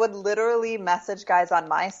 I would literally message guys on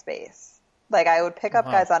MySpace. Like I would pick up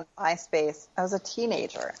guys on MySpace. I was a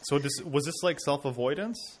teenager. So was this like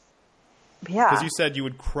self-avoidance? Yeah. Because you said you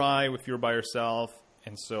would cry if you were by yourself,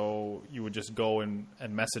 and so you would just go and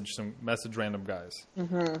message random guys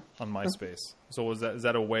on MySpace. So is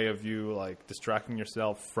that a way of you like distracting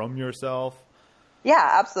yourself from yourself?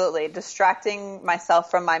 Yeah, absolutely. Distracting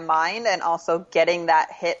myself from my mind and also getting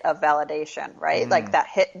that hit of validation, right? Like that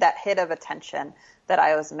hit of attention that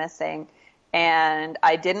I was missing. And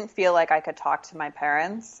I didn't feel like I could talk to my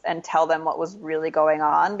parents and tell them what was really going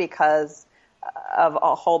on because of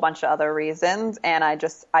a whole bunch of other reasons. And I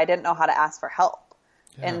didn't know how to ask for help.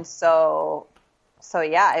 Yeah. And so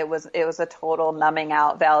yeah, it was a total numbing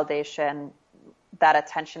out validation. That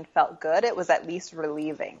attention felt good. It was at least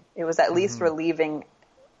relieving. It was at least relieving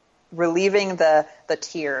the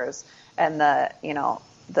tears and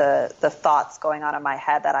the thoughts going on in my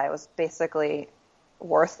head that I was basically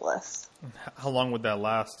worthless. How long would that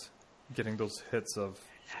last? Getting those hits of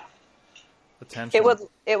attention?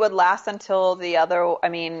 It would last until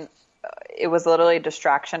it was literally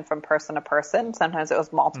distraction from person to person. Sometimes it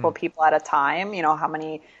was multiple people at a time. You know how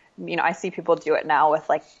many. I see people do it now with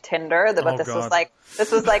like Tinder, but this was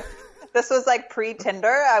like pre-Tinder.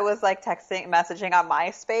 I was like messaging on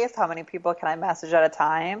MySpace. How many people can I message at a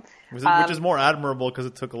time? Which is more admirable because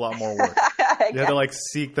it took a lot more work. You had to like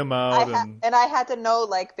seek them out, and I had to know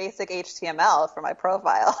like basic HTML for my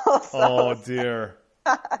profile. Oh dear.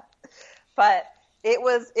 But it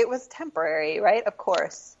was temporary, right? Of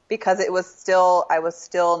course, because I was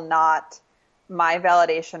still not. My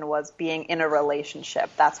validation was being in a relationship.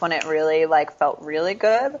 That's when it really like felt really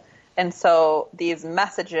good. And so these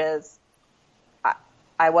messages,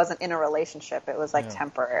 I wasn't in a relationship. It was like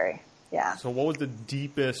temporary. Yeah. So what was the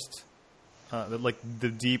deepest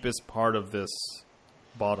part of this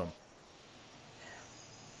bottom?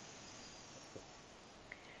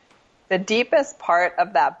 The deepest part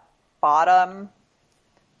of that bottom,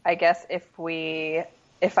 I guess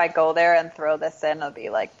if I go there and throw this in, it'll be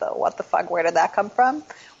like what the fuck, where did that come from?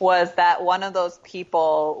 Was that one of those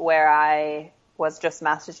people where I was just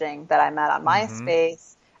messaging that I met on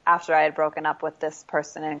MySpace after I had broken up with this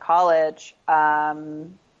person in college. I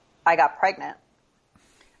got pregnant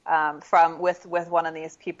with one of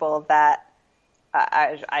these people that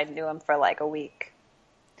I knew him for like a week.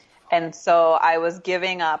 And so I was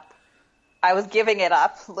giving it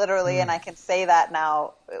up literally. And I can say that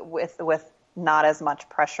now with not as much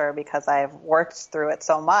pressure because I've worked through it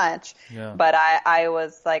so much. Yeah. But I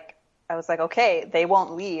was like, okay, they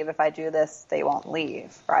won't leave. If I do this, they won't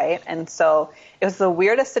leave. Right. And so it was the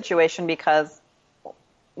weirdest situation because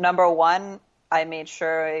number one, I made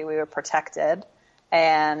sure we were protected,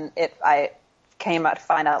 and I came out to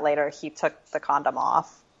find out later he took the condom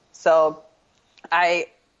off. So I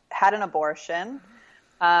had an abortion.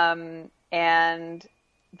 And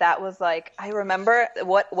that was like, I remember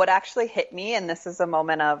what actually hit me, and this is a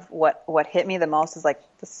moment of what hit me the most is like,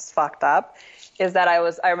 this is fucked up, is that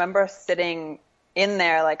I remember sitting in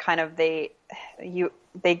there, like kind of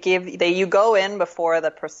you go in before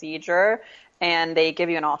the procedure and they give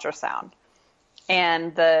you an ultrasound,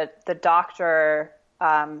 and the doctor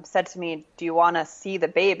said to me, do you want to see the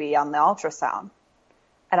baby on the ultrasound?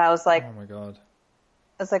 And I was like, oh my God.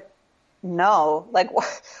 I was like, no, like,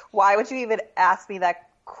 why would you even ask me that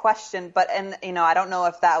question? But, and, you know, I don't know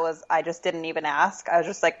if that was, I just didn't even ask. I was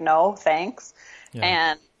just like, no, thanks. Yeah.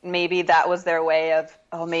 And maybe that was their way of,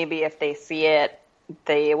 oh, maybe if they see it,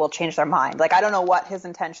 they will change their mind. Like, I don't know what his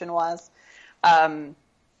intention was. But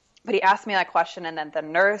he asked me that question. And then the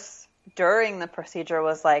nurse during the procedure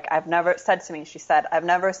was like, she said, I've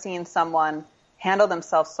never seen someone handle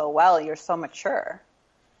themselves so well. You're so mature.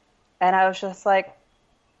 And I was just like,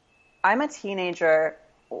 I'm a teenager.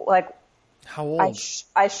 Like, how old?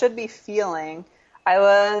 I should be feeling. I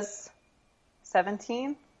was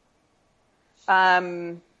 17.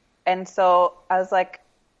 And so I was like,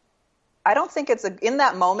 I don't think in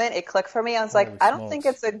that moment it clicked for me. I was like, I don't think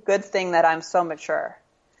it's a good thing that I'm so mature.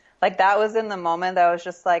 Like, that was in the moment that I was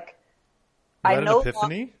just like, an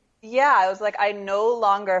epiphany? Yeah, I was like, I no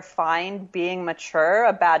longer find being mature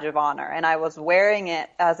a badge of honor. And I was wearing it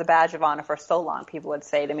as a badge of honor for so long. People would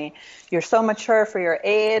say to me, you're so mature for your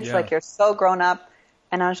age, like you're so grown up.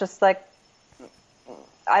 And I was just like,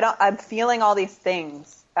 I'm feeling all these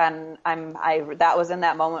things. And that was in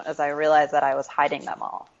that moment as I realized that I was hiding them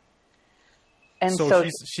all. And so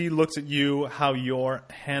she looks at you, how you're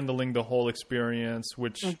handling the whole experience,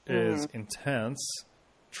 which is intense,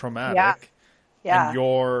 traumatic. Yeah.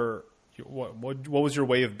 And what was your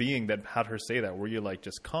way of being that had her say that? Were you like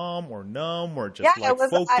just calm or numb or just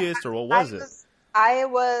focused, or what was it? I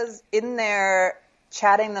was in there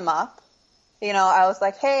chatting them up. You know, I was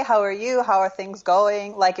like, hey, how are you? How are things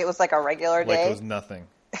going? Like, it was like a regular day. Like it was nothing.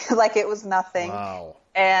 Like it was nothing. Wow.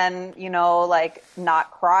 And, you know, like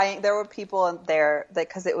not crying. There were people in there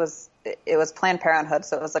because it was Planned Parenthood.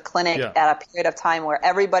 So it was a clinic at a period of time where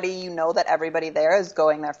everybody there is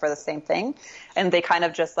going there for the same thing. And they kind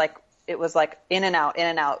of just like, it was like in and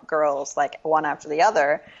out girls, like one after the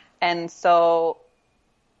other. And so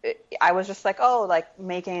I was just like, oh, like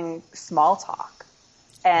making small talk.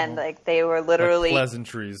 And like they were literally like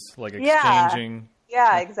pleasantries, like exchanging.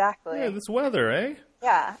 Yeah, exactly. Yeah, this weather, eh?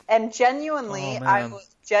 Yeah. And genuinely, I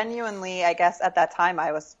guess at that time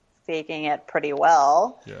I was faking it pretty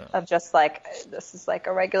well of just like, this is like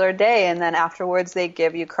a regular day. And then afterwards they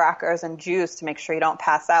give you crackers and juice to make sure you don't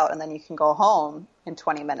pass out. And then you can go home in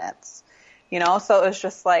 20 minutes, you know? So it was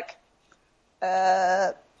just like,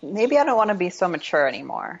 maybe I don't want to be so mature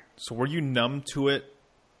anymore. So were you numb to it?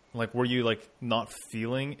 Like, were you like not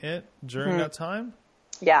feeling it during that time?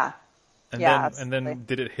 Yeah. And then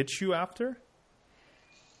did it hit you after?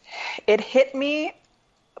 It hit me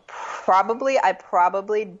I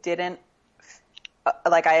probably didn't,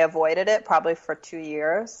 like I avoided it probably for 2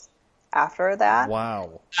 years after that.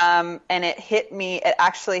 Wow. And it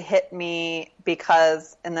actually hit me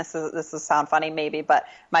because, and this will sound funny maybe, but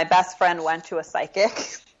my best friend went to a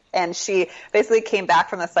psychic and she basically came back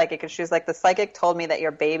from the psychic and she was like, the psychic told me that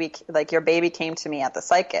your baby came to me at the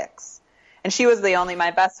psychic's. And she was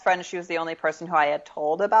my best friend, she was the only person who I had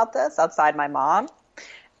told about this outside my mom.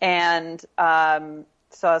 And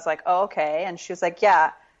so I was like, oh, okay. And she was like,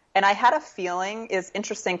 yeah. And I had a feeling, is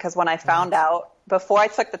interesting because when I found out, before I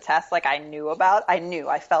took the test, like I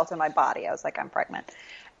felt in my body. I was like, I'm pregnant.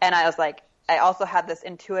 And I was like, I also had this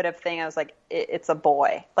intuitive thing. I was like, it's a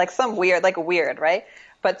boy. Like some weird, right?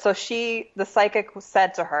 But so the psychic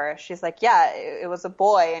said to her, she's like, yeah, it was a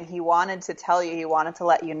boy. And he wanted to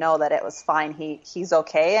let you know that it was fine. He's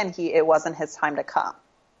okay. And it wasn't his time to come.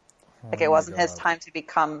 Like it wasn't his time to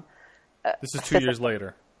become. This is 2 years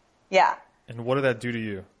later. Yeah. And what did that do to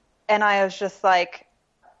you? And I was just like,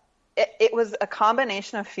 it was a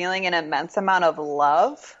combination of feeling an immense amount of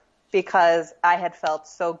love because I had felt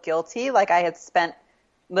so guilty. Like I had spent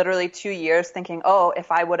literally 2 years thinking, oh,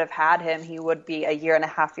 if I would have had him, he would be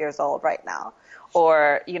 1.5 years old right now.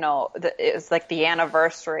 Or, you know, it was like the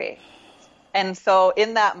anniversary. And so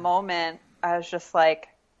in that moment, I was just like,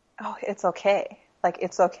 oh, it's okay. Like,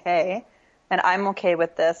 it's okay. And I'm okay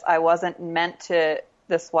with this.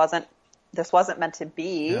 This wasn't meant to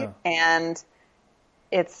be. Yeah. And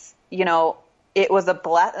it's, you know, it was a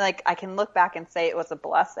like I can look back and say it was a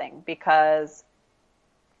blessing because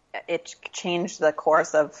it changed the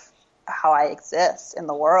course of how I exist in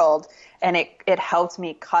the world. And it helped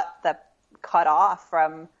me cut off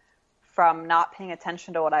from not paying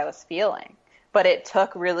attention to what I was feeling. But it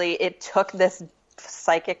took this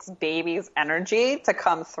psychic's baby's energy to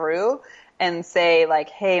come through and say like,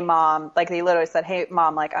 hey mom, like they literally said, hey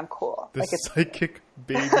mom, like I'm cool. The like psychic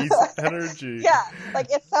baby's energy. Yeah.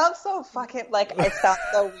 Like it sounds so fucking, like it sounds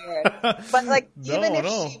so weird. But like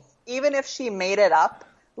even if she made it up,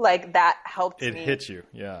 like that helped me. It hit you.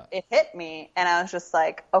 Yeah. It hit me. And I was just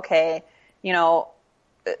like, okay, you know,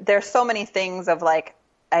 there's so many things of like,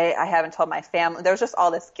 I haven't told my family. There was just all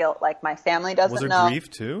this guilt. Like my family doesn't know. Was there grief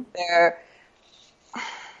too?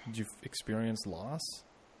 Did you experience loss?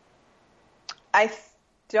 A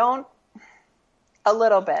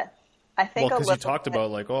little bit. I think because you talked about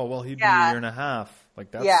like, oh, well, he'd be a year and a half.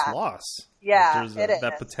 Like that's loss. Yeah, like, there's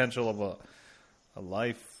that potential of a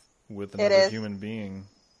life with another human being.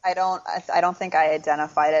 I don't think I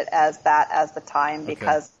identified it as that as the time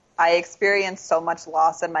because I experienced so much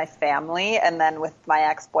loss in my family, and then with my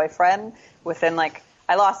ex-boyfriend, within like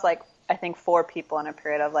I lost like I think 4 people in a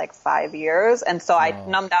period of like 5 years, and so I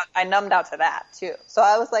numbed out to that too. So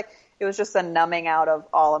I was like, it was just a numbing out of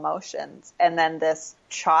all emotions, and then this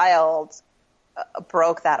child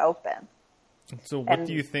broke that open. So what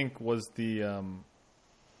do you think was the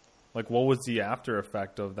like what was the after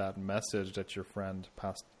effect of that message that your friend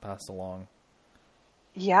passed along?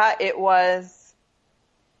 Yeah, it was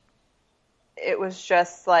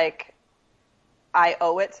just like, I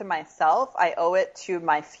owe it to myself. I owe it to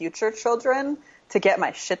my future children to get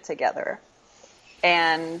my shit together.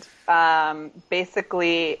 And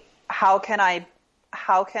basically, how can I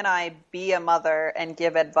be a mother and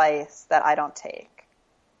give advice that I don't take?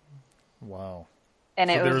 Wow. And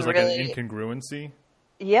so there was like really, an incongruency?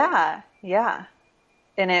 Yeah.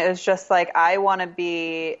 And it was just like, I want to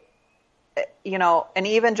be, you know, and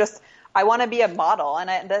even just, I want to be a model, and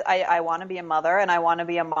I want to be a mother, and I want to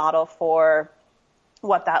be a model for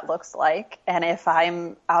what that looks like. And if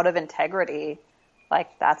I'm out of integrity,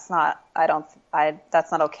 like that's not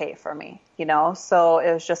okay for me, you know? So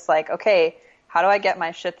it was just like, okay, how do I get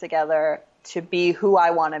my shit together to be who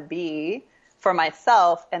I want to be for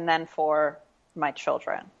myself and then for my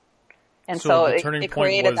children? And so the turning it point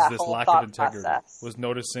created was that this whole lack thought of integrity, process. was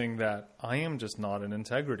noticing that I am just not in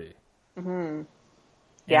integrity. Mm-hmm.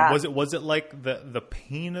 Yeah. And was it like the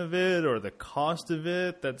pain of it or the cost of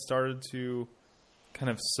it that started to kind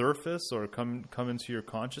of surface or come into your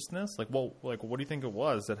consciousness? Like what do you think it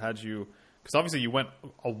was that had you? Because obviously you went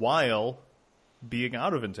a while being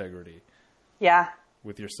out of integrity. Yeah.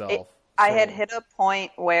 With yourself. I had hit a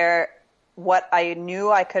point where what I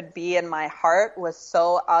knew I could be in my heart was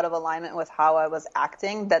so out of alignment with how I was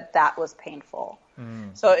acting that was painful.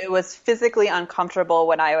 Mm. So it was physically uncomfortable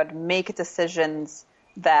when I would make decisions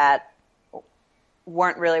that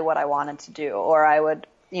weren't really what I wanted to do, or I would,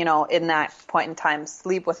 you know, in that point in time,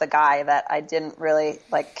 sleep with a guy that I didn't really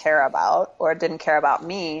like care about or didn't care about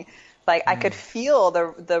me. Like I could feel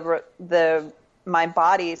the my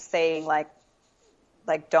body saying like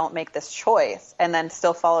don't make this choice, and then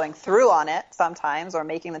still following through on it sometimes, or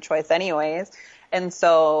making the choice anyways. And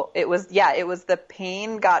so it was the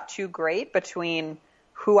pain got too great between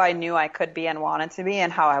who I knew I could be and wanted to be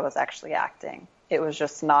and how I was actually acting. It was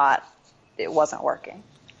just it wasn't working.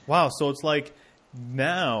 Wow. So it's like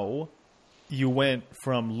now you went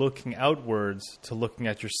from looking outwards to looking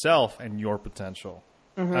at yourself and your potential,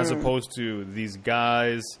 as opposed to these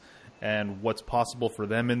guys and what's possible for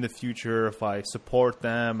them in the future if I support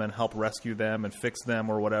them and help rescue them and fix them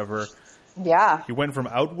or whatever. Yeah. You went from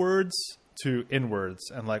outwards to inwards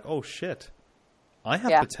and like, oh shit, I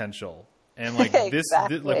have potential. And like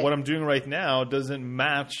exactly. like what I'm doing right now doesn't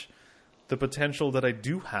match the potential that I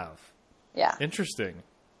do have. Yeah. Interesting.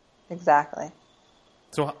 Exactly.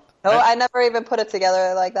 So I never even put it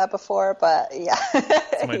together like that before, but yeah.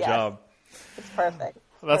 It's my job. It's perfect.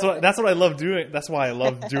 That's what I love doing. That's why I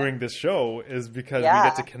love doing this show, is because we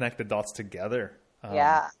get to connect the dots together.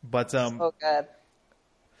 But so good.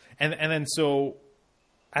 And then so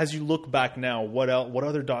as you look back now, what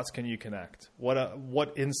other dots can you connect?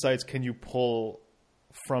 What insights can you pull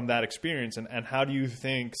from that experience, and how do you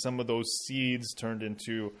think some of those seeds turned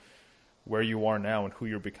into where you are now and who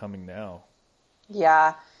you're becoming now?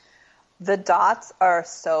 Yeah. The dots are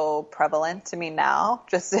so prevalent to me now,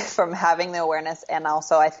 just from having the awareness. And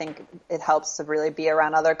also I think it helps to really be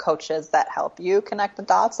around other coaches that help you connect the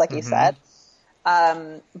dots, like you said.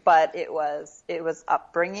 But it was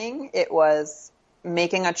upbringing. It was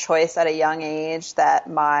making a choice at a young age that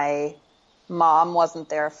my mom wasn't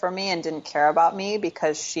there for me and didn't care about me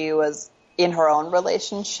because she was in her own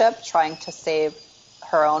relationship trying to save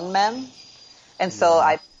her own men. And so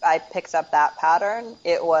I picked up that pattern.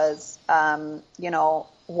 It was,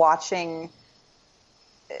 watching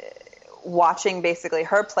watching basically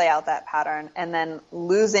her play out that pattern, and then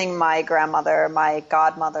losing my grandmother, my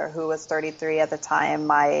godmother, who was 33 at the time,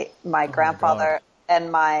 my grandfather,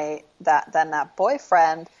 and that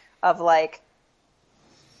boyfriend, of like,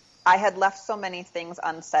 I had left so many things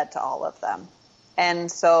unsaid to all of them.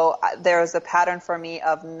 And so there was a pattern for me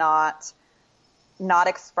of not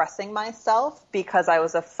expressing myself because I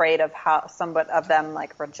was afraid of how somebody of them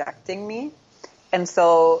like rejecting me. And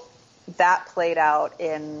so that played out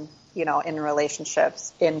in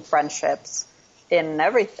relationships, in friendships, in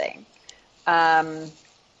everything. And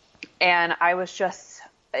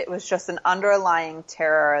it was just an underlying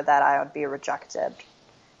terror that I would be rejected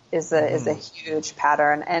is a huge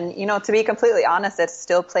pattern. And, to be completely honest, it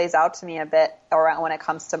still plays out to me a bit around when it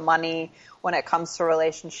comes to money, when it comes to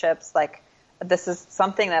relationships. Like, this is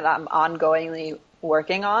something that I'm ongoingly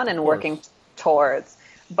working on and working towards.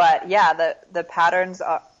 But yeah, the patterns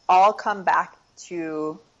all come back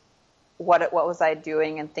to what was I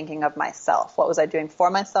doing and thinking of myself? What was I doing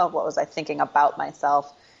for myself? What was I thinking about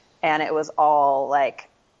myself? And it was all like,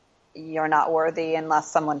 you're not worthy unless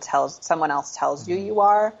someone else tells you you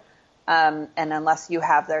are, and unless you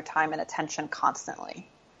have their time and attention constantly.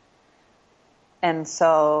 And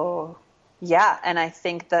so, yeah, and I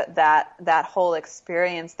think that whole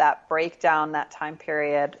experience, that breakdown, that time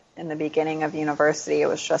period in the beginning of university, it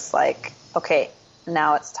was just like, okay,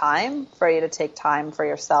 now it's time for you to take time for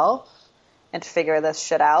yourself and figure this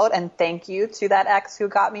shit out. And thank you to that ex who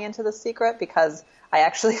got me into The Secret, because I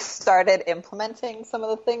actually started implementing some of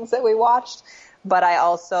the things that we watched. But I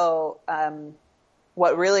also,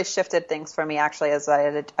 what really shifted things for me actually is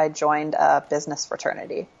I joined a business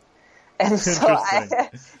fraternity. And so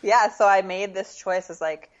I made this choice as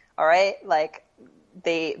like, all right, like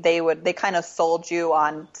they kind of sold you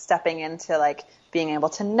on stepping into like being able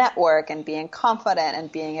to network and being confident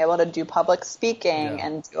and being able to do public speaking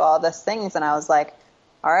and do all these things. And I was like,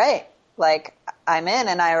 all right, like I'm in.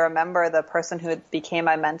 And I remember the person who became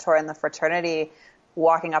my mentor in the fraternity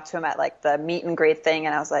walking up to him at like the meet and greet thing.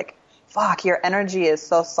 And I was like, fuck, your energy is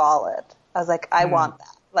so solid. I was like, I want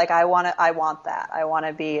that. Like, I want that. I want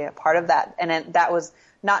to be a part of that. And that was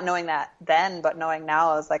not knowing that then, but knowing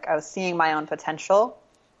now, I was seeing my own potential.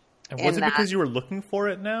 And was it because you were looking for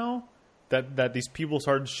it now that these people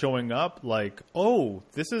started showing up? Like, oh,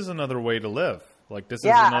 this is another way to live. Like, this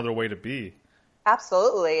is another way to be.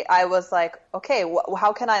 Absolutely. I was like, okay,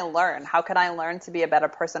 how can I learn? How can I learn to be a better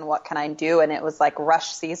person? What can I do? And it was like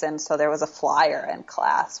rush season. So there was a flyer in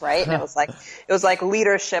class, right? And it was like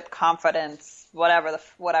leadership, confidence, whatever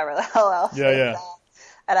the hell else. Yeah.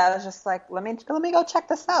 And I was just like, let me go check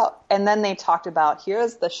this out. And then they talked about,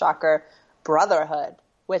 here's the shocker, brotherhood,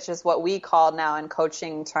 which is what we call now in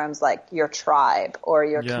coaching terms, like your tribe or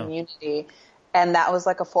your community. And that was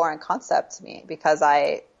like a foreign concept to me, because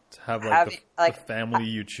I have the family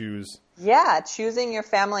you choose. Yeah. Choosing your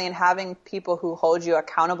family and having people who hold you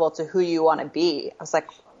accountable to who you want to be. I was like,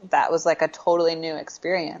 that was like a totally new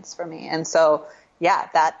experience for me. And so, yeah,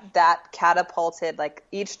 that catapulted, like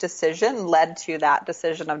each decision led to that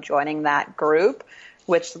decision of joining that group,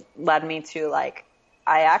 which led me to like,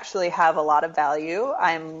 I actually have a lot of value.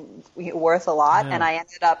 I'm worth a lot. Yeah. And I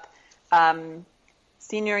ended up,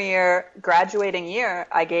 senior year, graduating year,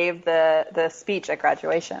 I gave the speech at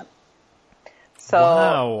graduation. So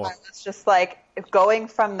wow. I was just like going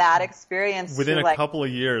from that experience within a couple of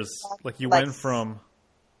years, like you went from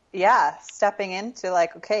stepping into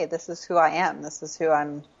like, okay, this is who I am. This is who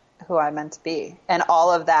I'm meant to be. And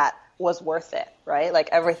all of that was worth it, right? Like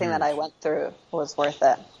everything that I went through was worth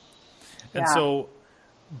it. And so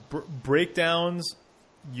breakdowns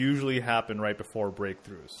usually happen right before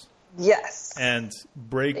breakthroughs. Yes. And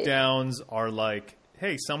breakdowns are like,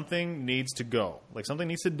 hey, something needs to go. Like something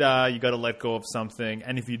needs to die. You got to let go of something.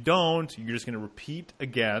 And if you don't, you're just going to repeat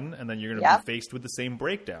again. And then you're going to be faced with the same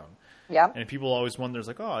breakdown. Yeah. And people always wonder, it's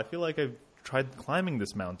like, oh, I feel like I've tried climbing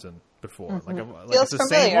this mountain before. Mm-hmm. Like it's the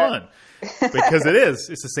same one. Because it is.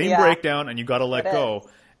 It's the same breakdown, and you got to let go.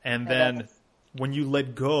 And then when you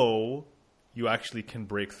let go, you actually can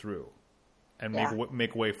break through and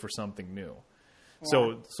make way for something new.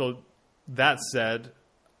 Yeah. So that said,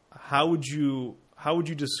 how would you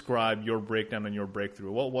describe your breakdown and your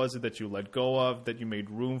breakthrough? What was it that you let go of, that you made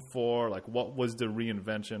room for? Like, what was the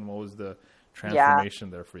reinvention? What was the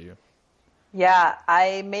transformation there for you? Yeah,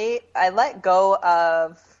 I let go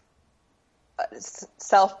of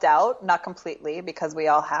self-doubt, not completely, because we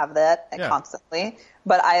all have that constantly,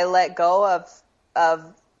 but I let go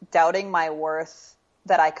of doubting my worth,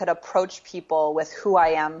 that I could approach people with who I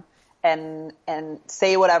am and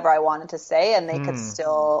say whatever I wanted to say, and they could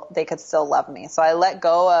still love me. So I let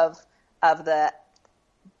go of the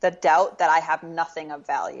the doubt that I have nothing of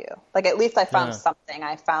value. Like, at least I found something.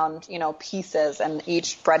 I found, pieces, and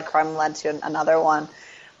each breadcrumb led to another one.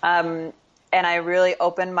 And I really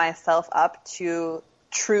opened myself up to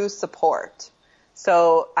true support.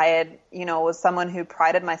 So I had, was someone who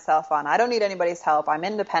prided myself on, I don't need anybody's help. I'm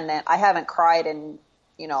independent. I haven't cried in,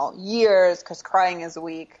 years because crying is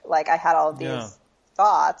weak. Like, I had all of these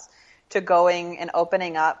thoughts, to going and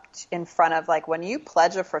opening up in front of, like, when you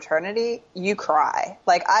pledge a fraternity, you cry.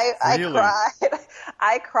 Like,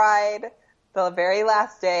 I cried the very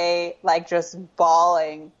last day, like, just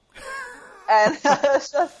bawling. And I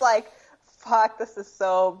was just like, fuck, this is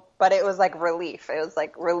so, but it was like relief. It was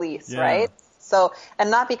like release, right? So,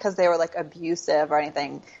 and not because they were like abusive or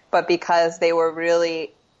anything, but because they were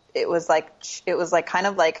really, it was like kind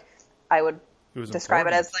of like, I would describe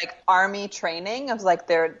it as like army training of like,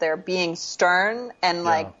 they're being stern and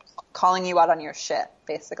like calling you out on your shit,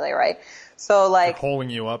 basically, right? So like, they're holding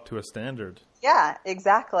you up to a standard. Yeah,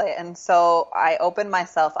 exactly. And so I opened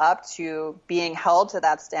myself up to being held to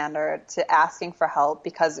that standard, to asking for help,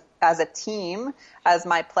 because as a team, as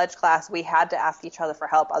my pledge class, we had to ask each other for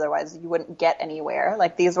help. Otherwise, you wouldn't get anywhere.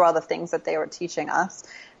 Like, these were all the things that they were teaching us.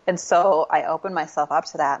 And so I opened myself up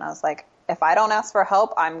to that. And I was like, if I don't ask for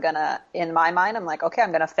help, in my mind, I'm like, okay,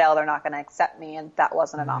 I'm going to fail. They're not going to accept me. And that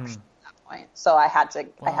wasn't an option at that point. So I had to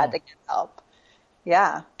get help.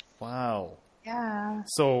 Yeah. Wow. Yeah.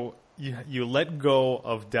 So you let go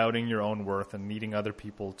of doubting your own worth and needing other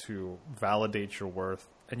people to validate your worth,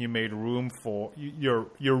 and you made room for your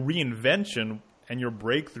reinvention, and your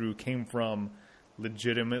breakthrough came from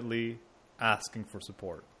legitimately asking for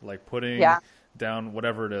support, like putting down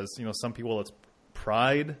whatever it is. Some people, it's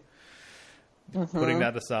pride, putting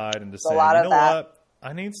that aside and just saying, what?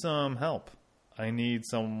 I need some help. I need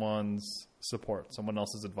someone's support, someone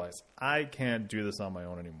else's advice. I can't do this on my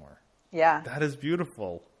own anymore. Yeah. That is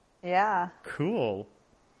beautiful. Yeah. Cool.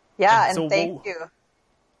 Yeah, and so thank you.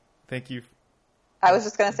 Thank you. I was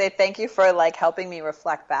just going to say thank you for like helping me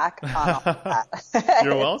reflect back on all of that.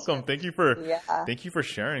 You're welcome. Thank you for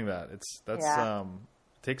sharing that. It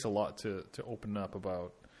takes a lot to open up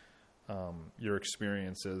about your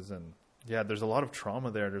experiences, and there's a lot of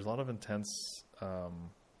trauma there. There's a lot of intense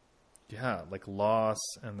like loss,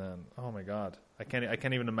 and then oh my God, I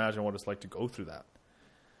can't even imagine what it's like to go through that.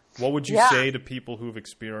 What would you say to people who've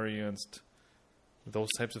experienced those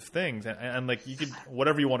types of things? And like, you could,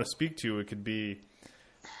 whatever you want to speak to, it could be,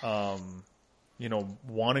 wanting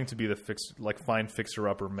to be find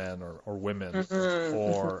fixer-upper men or women,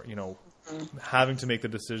 or, having to make the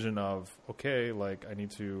decision of, okay, like, I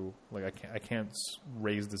need to, like, I can't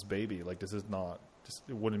raise this baby. Like, this is not,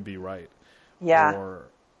 it wouldn't be right. Yeah. Or,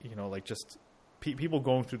 like, just people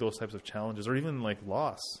going through those types of challenges, or even like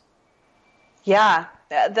loss. Yeah,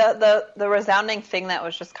 the resounding thing that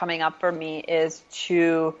was just coming up for me is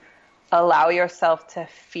to allow yourself to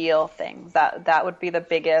feel things. That would be the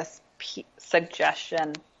biggest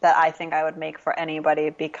suggestion that I think I would make for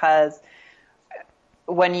anybody, because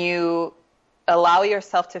when you allow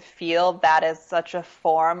yourself to feel, that is such a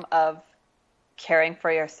form of caring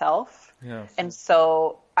for yourself. Yeah. And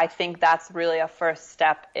so I think that's really a first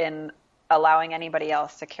step in allowing anybody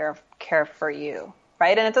else to care for you.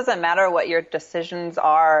 Right? And it doesn't matter what your decisions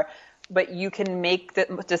are, but you can make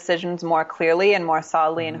the decisions more clearly and more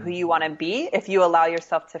solidly in who you want to be if you allow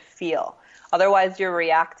yourself to feel. Otherwise, you're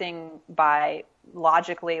reacting by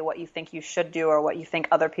logically what you think you should do or what you think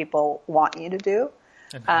other people want you to do.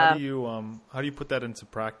 And how do you put that into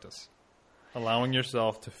practice? Allowing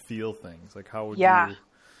yourself to feel things. Like, how would you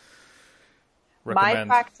recommend?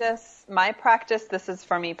 My practice, this is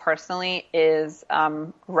for me personally, is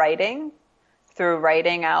writing. Through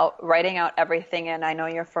writing out everything. And I know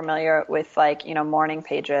you're familiar with morning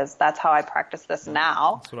pages. That's how I practice this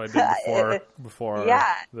now. That's what I did before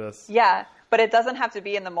this. Yeah. But it doesn't have to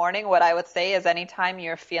be in the morning. What I would say is anytime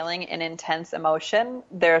you're feeling an intense emotion,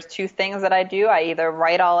 there's two things that I do. I either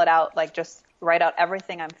write all it out, like just write out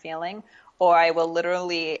everything I'm feeling, or I will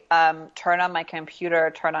literally turn on my computer,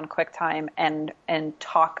 turn on QuickTime, and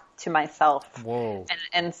talk to myself. Whoa.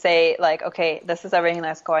 And say, like, okay, this is everything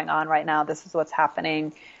that's going on right now. This is what's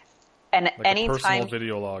happening. And like anytime, a personal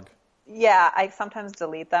video log. Yeah, I sometimes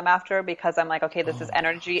delete them after, because I'm like, okay, this is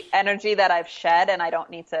energy that I've shed, and I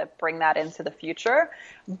don't need to bring that into the future.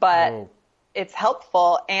 But it's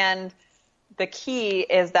helpful. And the key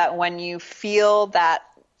is that when you feel that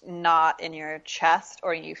knot in your chest,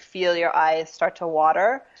 or you feel your eyes start to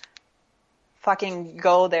water, fucking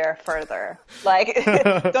go there further. Like,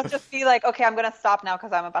 don't just be like, okay, I'm going to stop now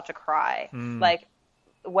because I'm about to cry. Like,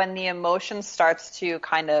 when the emotion starts to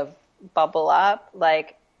kind of bubble up,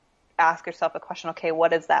 like, ask yourself a question. Okay,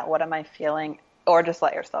 what is that? What am I feeling? Or just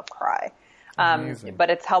let yourself cry. But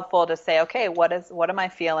it's helpful to say, okay, what am I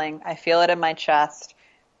feeling? I feel it in my chest.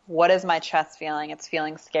 What is my chest feeling? It's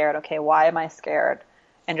feeling scared. Okay, why am I scared?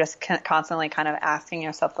 And just constantly kind of asking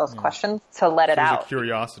yourself those questions to let it out. There's a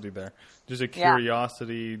curiosity there. There's a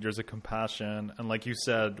curiosity. There's a compassion. And like you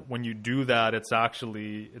said, when you do that, it's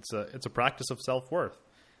actually, it's a practice of self-worth.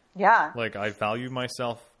 Yeah. Like I value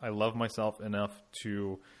myself. I love myself enough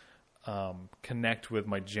to connect with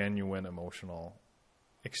my genuine emotional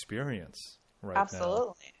experience right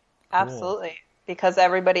Absolutely. now. Absolutely. Because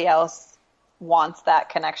everybody else wants that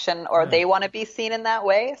connection, or they want to be seen in that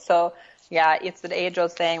way. So yeah, it's the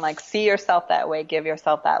age-old saying, like, see yourself that way, give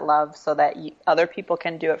yourself that love so that other people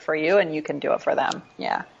can do it for you and you can do it for them.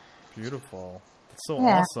 Yeah. Beautiful. That's so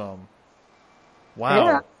awesome. Wow.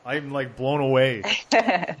 Yeah. I'm like blown away.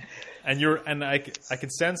 And I can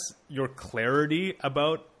sense your clarity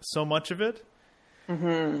about so much of it.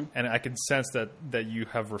 Mm-hmm. And I can sense that you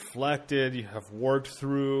have reflected, you have worked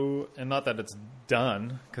through, and not that it's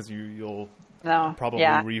done, because you'll probably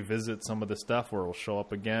revisit some of the stuff where it will show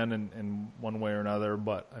up again in one way or another.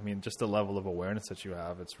 But I mean, just the level of awareness that you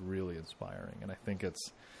have, it's really inspiring. And I think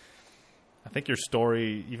your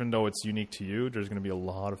story, even though it's unique to you, there's going to be a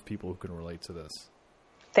lot of people who can relate to this.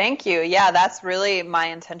 Thank you. Yeah, that's really my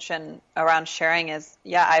intention around sharing is,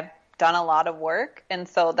 I've done a lot of work. And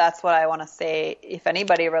so that's what I want to say, if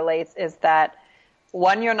anybody relates, is that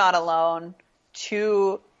 1, you're not alone.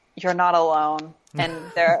 2, you're not alone. And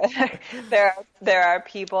there are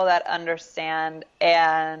people that understand,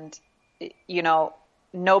 and,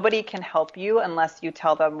 nobody can help you unless you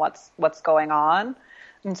tell them what's going on.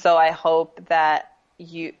 And so I hope that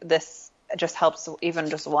this just helps even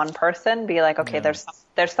just one person be like, okay, there's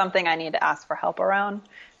something I need to ask for help around,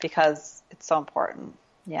 because it's so important.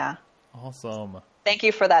 Yeah. Awesome. Thank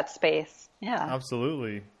you for that space. Yeah.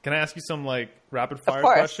 Absolutely. Can I ask you some rapid fire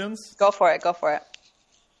questions? Go for it.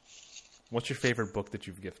 What's your favorite book that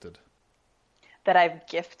you've gifted? That I've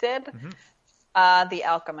gifted? Mm-hmm. The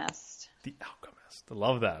Alchemist. The Alchemist. I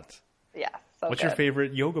love that. Yeah. What's your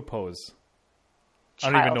favorite yoga pose? I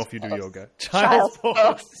don't even know if you do yoga. Child's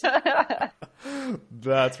pose.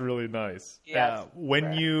 That's really nice. Yes,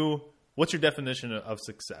 what's your definition of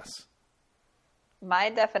success? My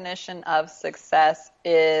definition of success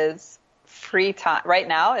is free time. Right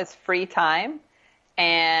now is free time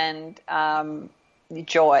and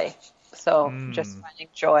joy. So just finding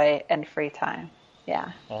joy and free time.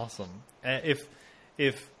 Yeah. Awesome.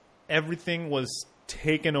 If everything was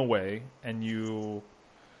taken away and you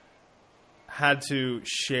had to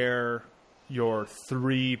share your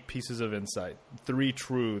 3 pieces of insight, 3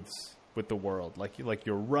 truths with the world, like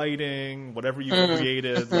your writing, whatever you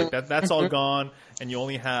created, like that's all gone, and you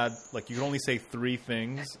only had you could only say 3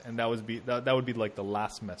 things, and that would be like the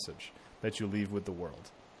last message that you leave with the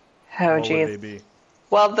world. What would they be?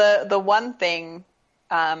 Well, the one thing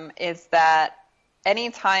is that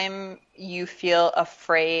anytime you feel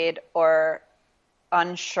afraid or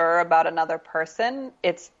unsure about another person,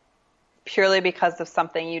 it's purely because of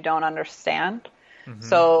something you don't understand. Mm-hmm.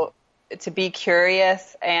 So to be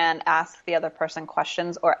curious and ask the other person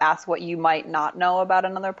questions, or ask what you might not know about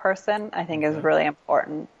another person, I think is really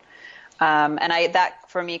important. And that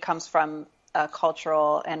for me comes from a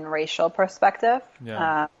cultural and racial perspective.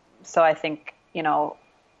 Yeah. So I think,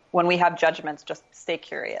 when we have judgments, just stay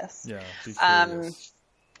curious. Yeah, be curious.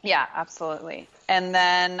 Yeah, absolutely. And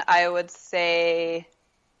then I would say,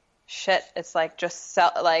 it's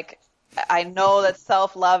I know that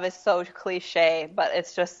self-love is so cliche, but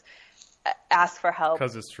it's just ask for help.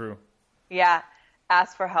 Because it's true. Yeah,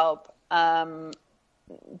 ask for help,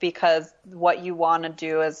 because what you want to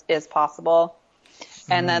do is possible.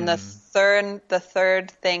 And then the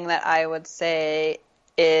third thing that I would say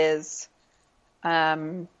is,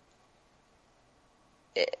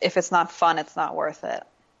 if it's not fun, it's not worth it.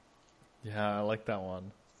 Yeah, I like that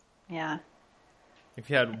one. Yeah. If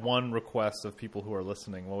you had one request of people who are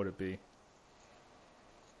listening, what would it be?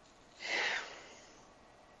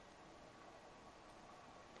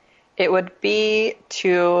 It would be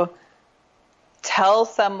to tell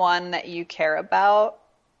someone that you care about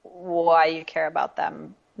why you care about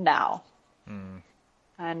them now,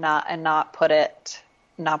 and not put it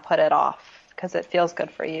off, because it feels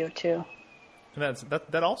good for you too. And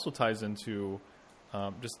that also ties into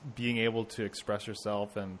just being able to express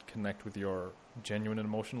yourself and connect with your genuine and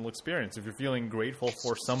emotional experience. If you're feeling grateful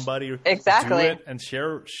for somebody, exactly, do it and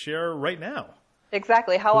share right now.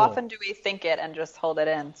 Exactly. How often do we think it and just hold it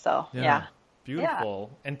in? So yeah.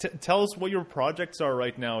 Beautiful. Yeah. And tell us what your projects are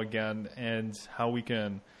right now again, and how we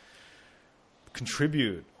can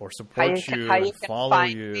contribute or support how you and can follow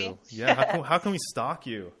find you? me. Yeah, how can we stalk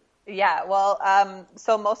you? Yeah, well,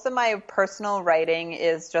 so most of my personal writing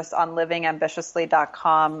is just on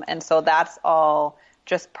livingambitiously.com. And so that's all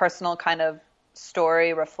just personal kind of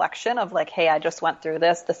story reflection of like, hey, I just went through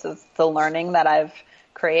this. This is the learning that I've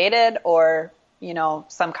created, or, you know,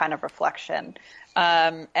 some kind of reflection.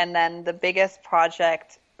 And then the biggest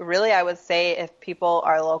project, really, I would say if people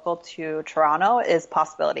are local to Toronto, is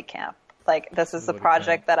Possibility Camp. Like, this is the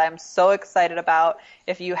project that I'm so excited about.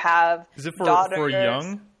 If you have Is it for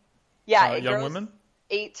young women?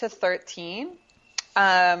 8 to 13.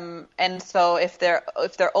 And so if they're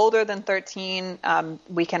older than 13,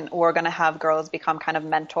 we're going to have girls become kind of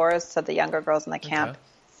mentors to the younger girls in the camp.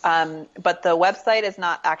 Okay. But the website is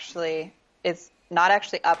not actually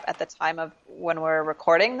up at the time of when we're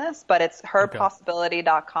recording this, but it's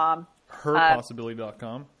herpossibility.com.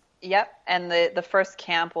 Herpossibility.com. Yep. And the first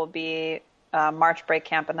camp will be March break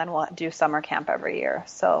camp, and then we'll do summer camp every year.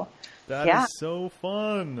 So that is so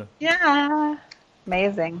fun. Yeah.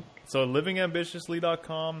 Amazing. So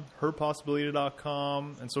livingambitiously.com,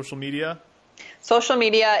 herpossibility.com, and social media? Social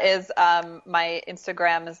media is my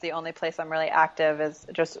Instagram is the only place I'm really active. Is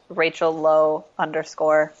just Rachael Lowe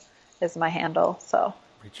 _ is my handle. So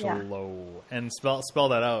Rachael Lowe. And spell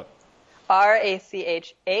that out.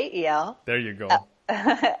 RACHAEL. There you go.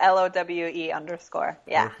 LOWE_.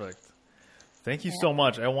 Yeah. Perfect. Thank you so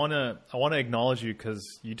much. I wanna acknowledge you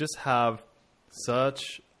because you just have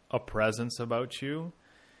such a presence about you.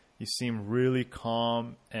 You seem really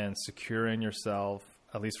calm and secure in yourself,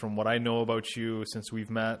 at least from what I know about you since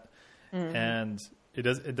we've met. Mm-hmm. And it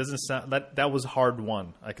doesn't sound that was hard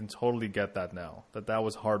won. I can totally get that now. That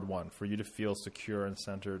was hard won for you to feel secure and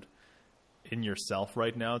centered in yourself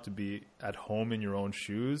right now, to be at home in your own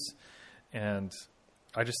shoes. And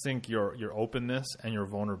I just think your openness and your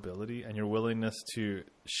vulnerability and your willingness to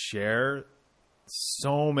share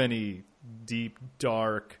so many deep,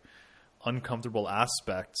 dark, uncomfortable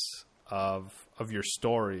aspects of your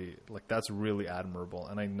story, like, that's really admirable.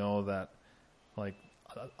 And I know that, like,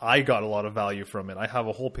 I got a lot of value from it. I have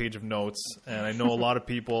a whole page of notes, and I know a lot of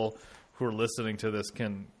people who are listening to this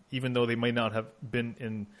can, even though they might not have been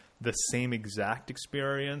in the same exact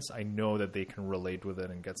experience, I know that they can relate with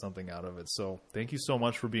it and get something out of it. So thank you so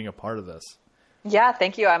much for being a part of this. Yeah,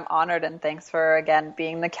 thank you. I'm honored, and thanks for, again,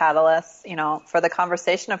 being the catalyst, you know, for the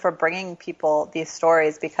conversation and for bringing people these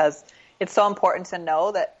stories, because it's so important to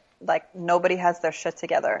know that, like, nobody has their shit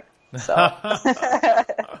together. So.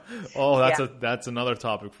 That's another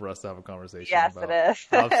topic for us to have a conversation about. Yes, it is.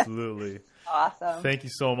 Absolutely. Awesome. Thank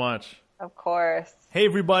you so much. Of course. Hey,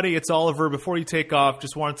 everybody, it's Oliver. Before you take off,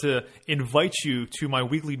 just wanted to invite you to my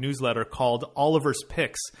weekly newsletter called Oliver's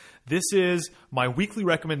Picks. This is my weekly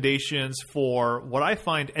recommendations for what I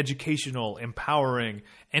find educational, empowering,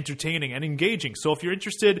 entertaining, and engaging. So if you're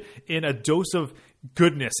interested in a dose of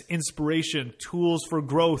goodness, inspiration, tools for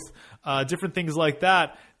growth, different things like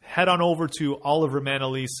that, head on over to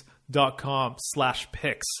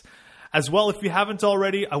olivermanalise.com/picks. As well, if you haven't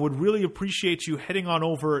already, I would really appreciate you heading on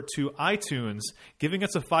over to iTunes, giving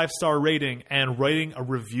us a 5-star rating, and writing a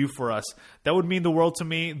review for us. That would mean the world to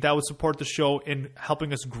me. That would support the show in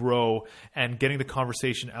helping us grow and getting the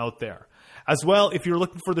conversation out there. As well, if you're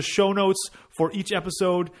looking for the show notes for each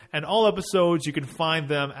episode and all episodes, you can find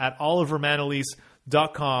them at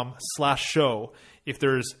olivermanalise.com/show. If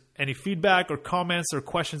there's any feedback or comments or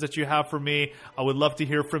questions that you have for me, I would love to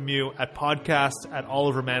hear from you at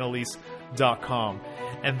podcast@olivermanalise.com.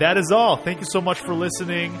 And that is all. Thank you so much for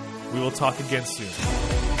listening. We will talk again soon.